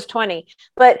think it was 20,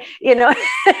 but you know.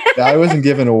 I wasn't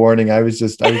given a warning. I was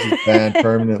just banned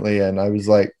permanently. And I was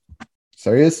like,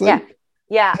 seriously?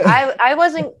 Yeah. I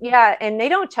wasn't. Yeah. And they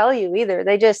don't tell you either.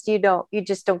 They just, you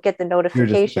just don't get the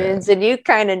notifications, and you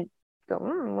kind of go,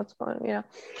 what's going on? You know.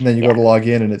 And then you go to log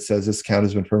in and it says this account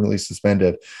has been permanently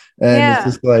suspended. And it's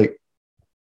just like,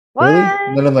 what? Really?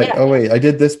 And then I'm like, oh wait, I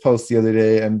did this post the other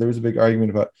day and there was a big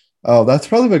argument about, oh, that's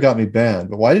probably what got me banned,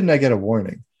 but why didn't I get a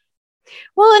warning?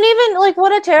 Well, and even like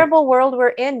what a terrible world we're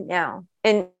in now.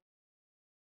 And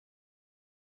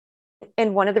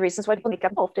one of the reasons why people make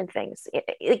up involved in things,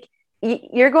 like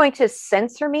you're going to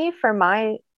censor me for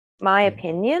my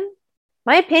opinion.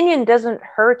 My opinion doesn't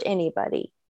hurt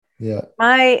anybody. Yeah.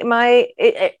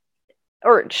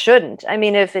 Or it shouldn't. I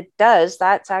mean, if it does,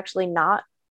 that's actually not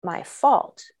my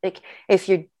fault. Like if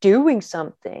you're doing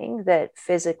something that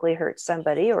physically hurts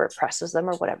somebody or oppresses them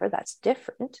or whatever, that's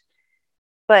different.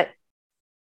 But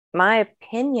my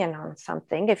opinion on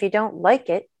something, if you don't like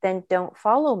it, then don't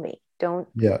follow me. Don't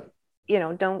like,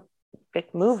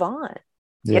 move on.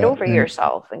 Get over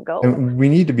yourself and go. And we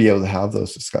need to be able to have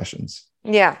those discussions.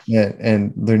 Yeah.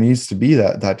 And there needs to be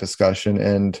that discussion.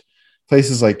 And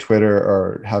places like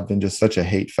Twitter have been just such a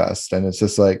hate fest. And it's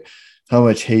just like, how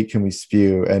much hate can we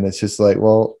spew? And it's just like,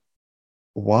 well,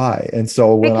 why? And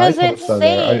so when I post on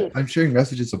there, I'm sharing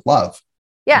messages of love.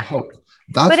 Yeah. Hope.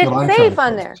 But it's safe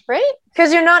on there, right?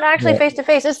 Because you're not actually face to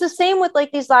face. It's the same with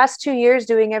like these last 2 years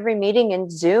doing every meeting in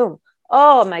Zoom.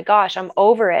 Oh my gosh, I'm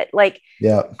over it. Like,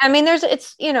 yeah. I mean,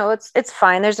 it's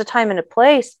fine. There's a time and a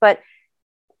place, but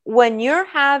when you're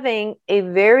having a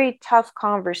very tough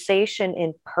conversation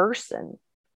in person,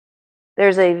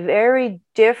 there's a very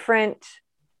different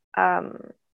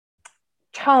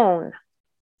tone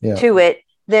to it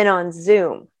than on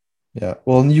Zoom. Yeah.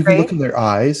 Well, and you can look in their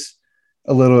eyes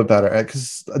a little bit better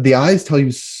because the eyes tell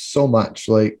you so much.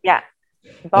 Like, yeah,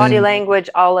 body language,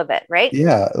 all of it, right?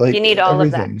 Yeah. Like you need all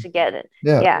of that to get it.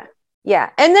 Yeah. Yeah.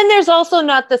 And then there's also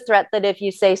not the threat that if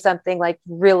you say something like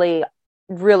really,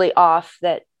 really off,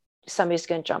 that somebody's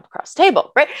going to jump across the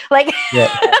table, right? Like,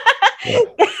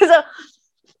 so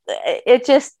it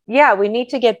just, we need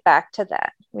to get back to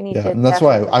that. We need to. And that's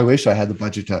why I wish I had the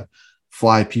budget to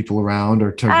fly people around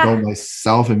or to go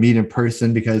myself and meet in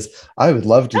person, because I would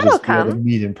love to just be able to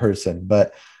meet in person.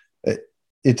 But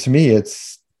to me,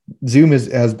 Zoom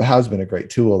has been a great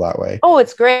tool that way. Oh,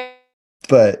 it's great.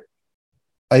 But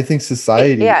I think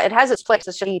society, Yeah, it has its place.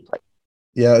 It's just place.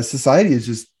 yeah, society is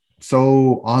just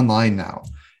so online now.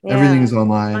 Everything Yeah, is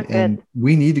online, not good. and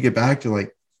we need to get back to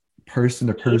like person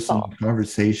to person People.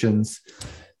 conversations.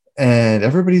 And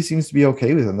everybody seems to be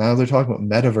okay with it. Now they're talking about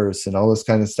metaverse and all this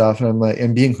kind of stuff. And I'm like,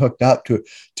 and being hooked up to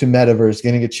metaverse,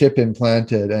 getting a chip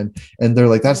implanted, and they're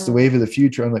like, that's the wave of the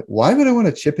future. I'm like, why would I want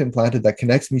a chip implanted that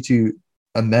connects me to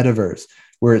a metaverse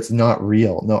where it's not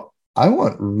real? No, I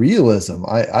want realism.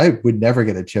 I would never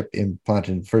get a chip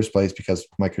implanted in the first place because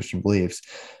of my Christian beliefs.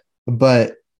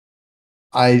 But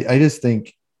I just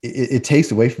think it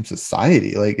takes away from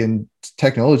society. Like, and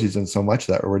technology's done so much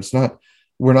that where it's not,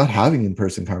 we're not having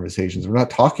in-person conversations. We're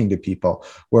not talking to people.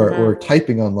 We're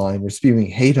typing online. We're spewing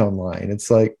hate online.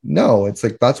 It's like, no, it's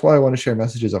like, that's why I want to share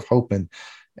messages of hope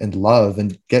and love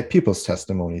and get people's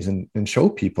testimonies and show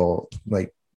people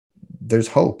like there's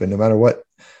hope. And no matter what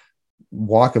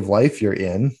walk of life you're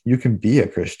in, you can be a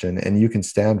Christian and you can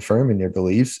stand firm in your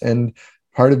beliefs. And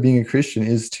part of being a Christian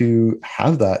is to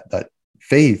have that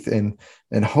faith and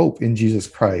hope in Jesus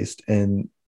Christ and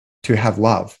to have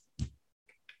love.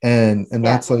 And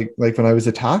that's like when I was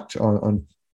attacked on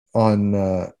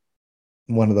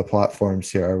one of the platforms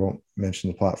here. I won't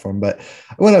mention the platform, but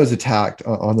when I was attacked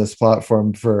on this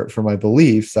platform for my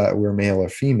beliefs that we're male or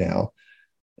female,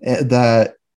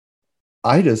 that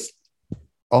I just,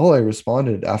 all I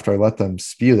responded after I let them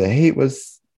spew the hate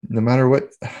was, no matter what,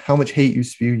 how much hate you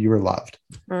spew, you are loved.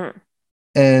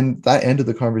 And that ended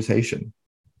the conversation.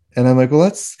 And I'm like, well,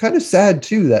 that's kind of sad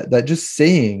too, that just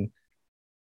saying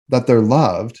that they're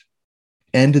loved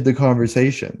ended the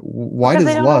conversation. Why does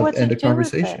love end a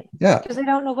conversation? Yeah. Because they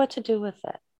don't know what to do with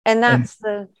it. And that's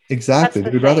exactly.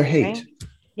 They would rather hate. Right?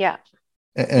 Yeah.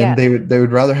 And they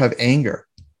would rather have anger.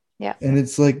 Yeah. And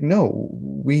it's like, no,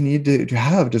 we need to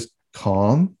have just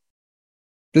calm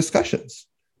discussions.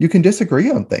 You can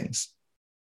disagree on things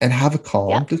and have a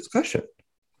calm discussion.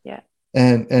 Yeah.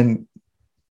 And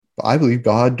I believe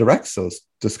God directs those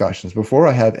discussions. Before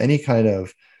I have any kind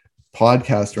of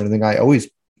podcast or anything, I always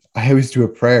do a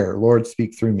prayer. Lord,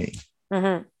 speak through me.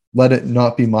 Let it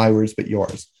not be my words, but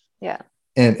yours. Yeah.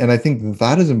 And I think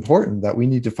that is important, that we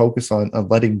need to focus on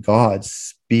letting God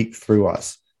speak through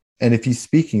us. And if he's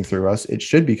speaking through us, it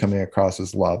should be coming across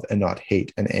as love and not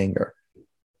hate and anger.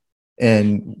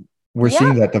 And we're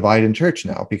seeing that divide in church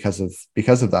now because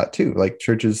of that too. Like,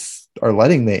 churches are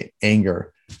letting the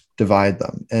anger divide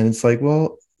them. And it's like,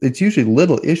 well, it's usually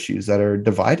little issues that are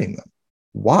dividing them.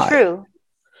 Why? True.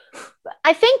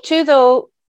 I think too,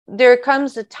 though, there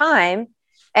comes a time,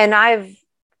 and I've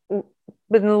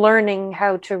been learning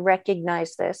how to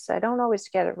recognize this. I don't always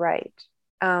get it right.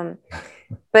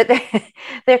 But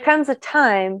there comes a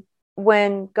time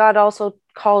when God also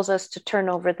calls us to turn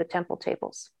over the temple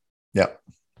tables. Yeah,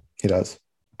 he does.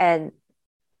 And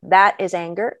that is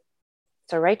anger.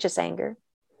 It's a righteous anger.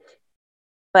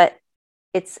 But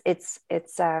it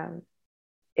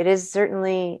is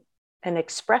certainly an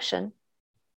expression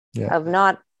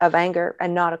of anger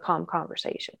and not a calm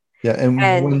conversation. Yeah, and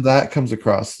when that comes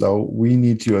across, though, we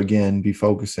need to again be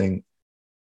focusing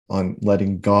on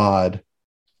letting God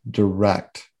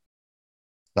direct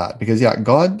that, because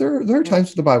God, there are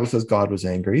times the Bible says God was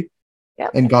angry,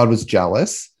 and God was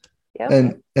jealous,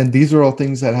 and these are all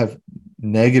things that have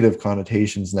negative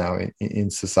connotations now in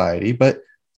society, but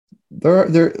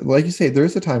there like you say,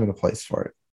 there's a time and a place for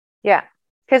it. Yeah,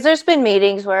 because there's been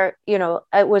meetings where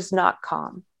it was not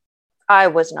calm. I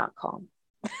was not calm.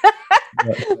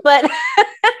 but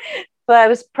I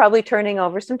was probably turning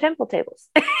over some temple tables.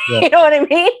 You know what I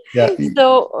mean? Yeah.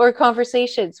 So, or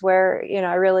conversations where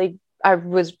I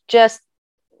was just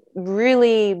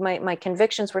really, my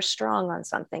convictions were strong on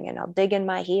something, and I'll dig in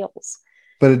my heels.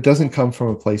 But it doesn't come from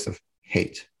a place of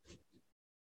hate.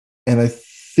 And I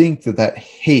think that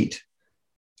hate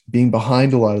being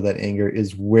behind a lot of that anger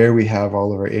is where we have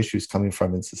all of our issues coming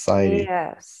from in society.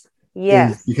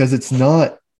 Yes. Because it's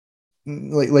not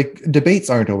like debates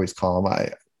aren't always calm.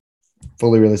 I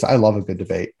fully realize I love a good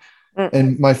debate.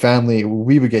 And my family,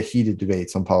 we would get heated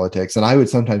debates on politics, and I would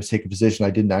sometimes take a position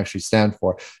I didn't actually stand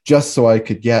for, just so I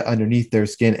could get underneath their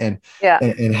skin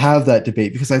and have that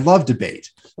debate, because I love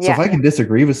debate. So if I can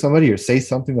disagree with somebody or say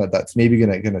something that's maybe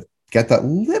gonna get that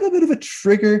little bit of a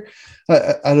trigger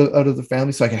out of the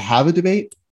family, so I can have a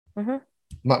debate.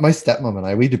 My stepmom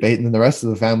and we debate, and then the rest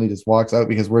of the family just walks out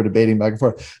because we're debating back and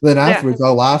forth. Then afterwards,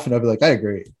 I'll laugh and I'll be like, I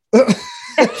agree.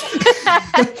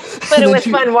 But it was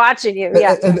fun watching you.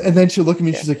 Yeah. And then she'll look at me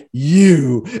and she's like,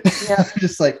 you.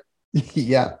 Just like,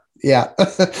 yeah. I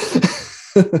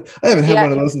haven't had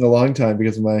one of those in a long time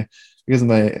because of my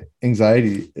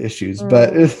anxiety issues.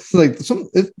 But it's like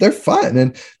they're fun,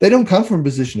 and they don't come from a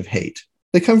position of hate.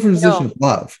 They come from a position No, of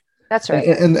love. that's And,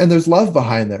 right. and there's love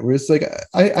behind that, where it's like,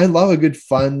 I love a good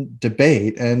fun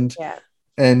debate, and Yeah.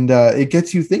 it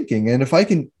gets you thinking. And if I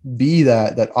can be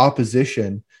that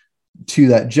opposition to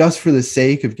that, just for the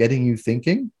sake of getting you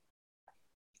thinking,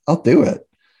 I'll do it.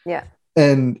 Yeah.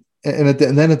 And then at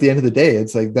the end of the day,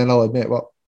 it's like, then I'll admit,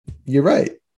 well, you're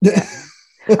right. Yeah.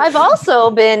 I've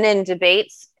also been in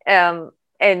debates, and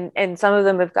some of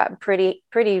them have gotten pretty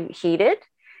heated.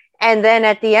 And then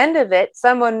at the end of it,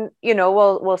 someone,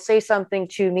 will say something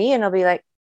to me, and I'll be like,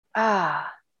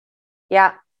 ah,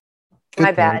 yeah, my Good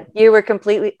point. bad. You were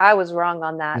completely, I was wrong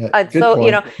on that. Yeah, good So,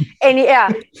 point. and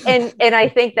yeah, and I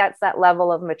think that's that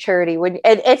level of maturity and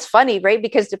it's funny, right?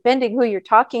 Because depending who you're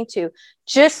talking to,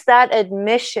 just that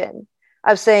admission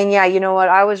of saying, yeah, you know what,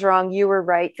 I was wrong, you were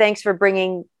right. Thanks for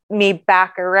bringing me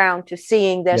back around to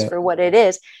seeing this Yeah. for what it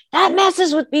is. That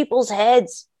messes with people's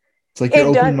heads. It's like, you're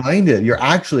It does. open-minded. You're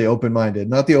actually open-minded,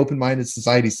 not the open-minded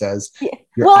society says. Yeah.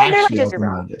 You're Well, and they're not actually just wrong.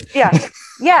 open-minded. Yeah.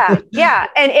 Yeah. Yeah.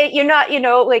 And you're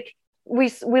not, like we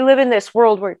live in this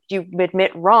world where you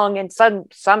admit wrong and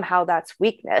somehow that's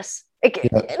weakness.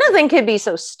 Yeah. Nothing can be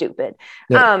so stupid.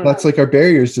 Yeah. That's like our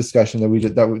barriers discussion that we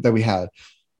did, that we had.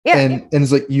 Yeah. And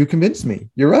it's like, you convinced me.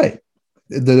 You're right.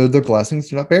 They're blessings,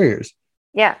 they're not barriers.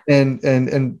 Yeah. And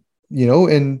and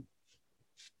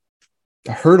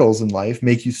hurdles in life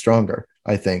make you stronger,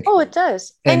 I think. Oh, it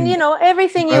does. And, And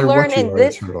everything no you matter learn what you in are,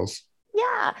 this, it's hurdles.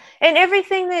 yeah, and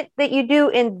everything that you do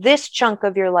in this chunk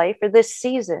of your life or this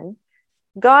season,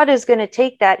 God is going to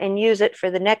take that and use it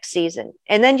for the next season.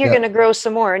 And then you're Yeah. going to grow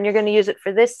some more and you're going to use it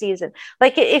for this season.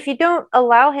 Like if you don't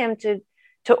allow him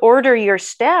to order your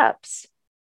steps,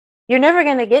 you're never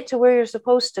going to get to where you're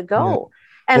supposed to go.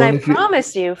 Yeah. And Well, I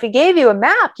promise you, if he gave you a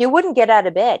map, you wouldn't get out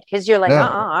of bed because you're like, No.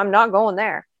 I'm not going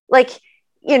there. Like,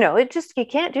 it just, you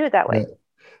can't do it that way. Yeah.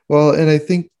 Well, and I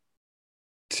think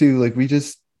too, like,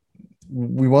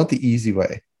 we want the easy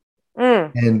way.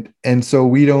 And so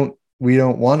we don't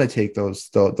want to take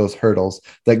those hurdles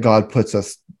that God puts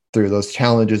us through, those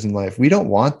challenges in life. We don't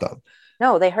want them.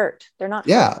 No, they hurt. They're not fun.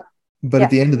 Yeah. But Yeah. at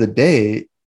the end of the day,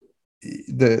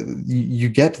 you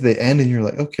get to the end and you're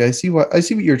like, okay, I see what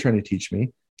you're trying to teach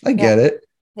me. I get it.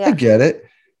 Yeah. I get it.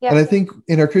 Yeah. And I think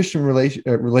in our Christian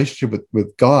relationship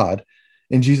with God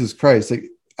and Jesus Christ, like,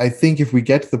 I think if we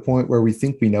get to the point where we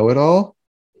think we know it all,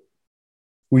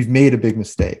 we've made a big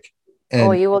mistake.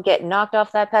 And you will get knocked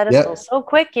off that pedestal so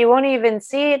quick you won't even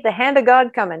see the hand of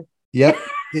God coming. Yep.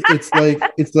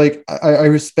 It's like I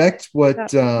respect what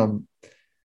the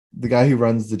guy who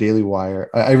runs the Daily Wire.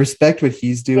 I respect what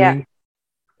he's doing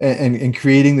and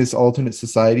creating this alternate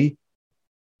society.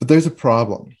 But there's a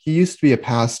problem. He used to be a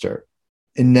pastor,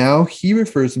 and now he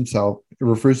refers himself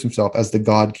as the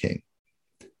God King.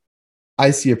 I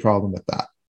see a problem with that.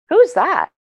 Who's that?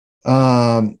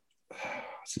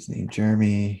 What's his name?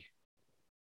 Jeremy.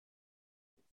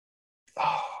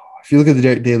 Oh, if you look at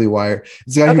the Daily Wire,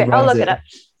 it's the guy who runs I'll look it up.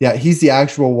 Yeah, he's the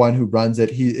actual one who runs it.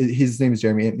 His name is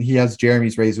Jeremy, and he has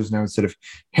Jeremy's razors now instead of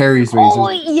Harry's razors. Oh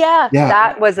yeah,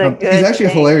 that was a good. He's actually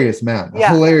thing. a hilarious man.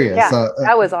 Yeah. Hilarious. Yeah,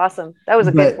 that was awesome. That was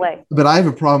a good play. But I have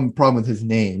a problem with his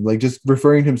name, like just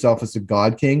referring to himself as the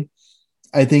God King.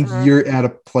 I think you're at a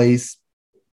place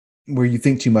where you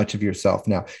think too much of yourself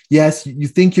now. Yes, you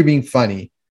think you're being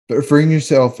funny, but referring to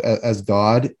yourself as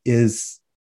God is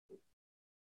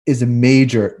a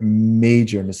major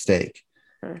mistake.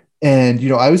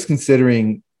 And I was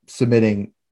considering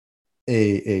submitting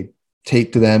a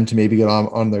tape to them to maybe get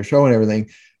on their show and everything,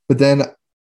 but then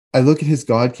I look at his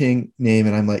God King name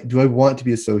and I'm like, do I want to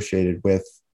be associated with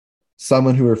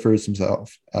someone who refers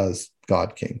himself as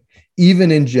God King,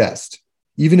 even in jest,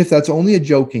 even if that's only a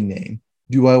joking name?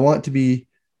 Do I want to be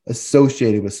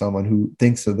associated with someone who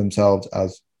thinks of themselves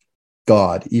as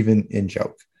God, even in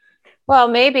joke? Well,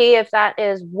 maybe if that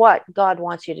is what God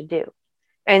wants you to do.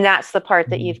 And that's the part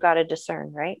that you've got to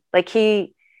discern, right? Like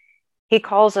he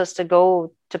calls us to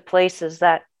go to places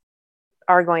that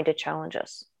are going to challenge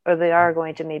us, or they are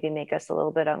going to maybe make us a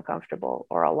little bit uncomfortable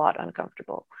or a lot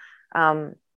uncomfortable.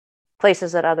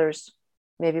 Places that others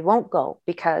maybe won't go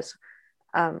because,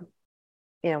 well,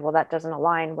 that doesn't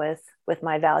align with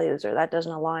my values, or that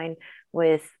doesn't align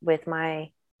with my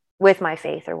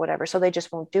faith or whatever. So they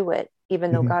just won't do it,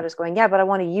 even though God is going, yeah, but I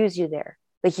want to use you there.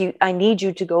 Like I need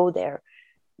you to go there.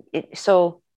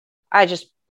 So I just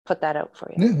put that out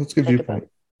for you. Yeah, that's a good viewpoint.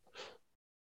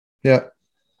 Yeah.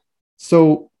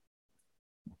 So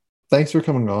thanks for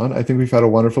coming on. I think we've had a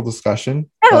wonderful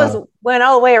discussion. It went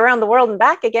all the way around the world and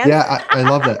back again. Yeah, I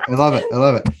love that. I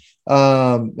love it.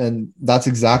 And that's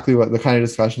exactly what the kind of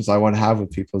discussions I want to have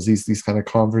with people is these kind of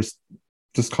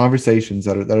just conversations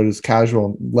that are just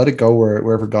casual. Let it go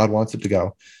wherever God wants it to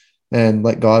go, and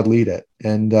let God lead it.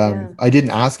 And Yeah. I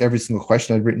didn't ask every single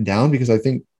question I'd written down, because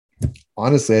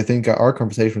honestly, I think our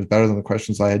conversation was better than the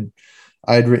questions I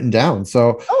had written down.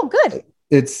 So Oh, good.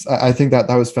 I think that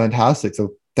was fantastic.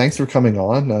 So thanks for coming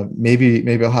on.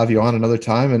 Maybe I'll have you on another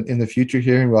time and in the future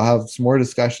here, and we'll have some more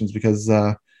discussions, because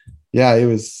yeah, it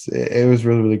was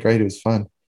really, really great. It was fun.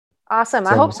 Awesome.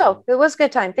 I hope So so. It was a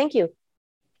good time. Thank you.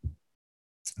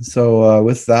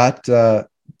 with that,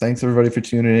 thanks everybody for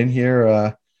tuning in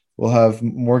here. We'll have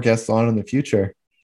more guests on in the future.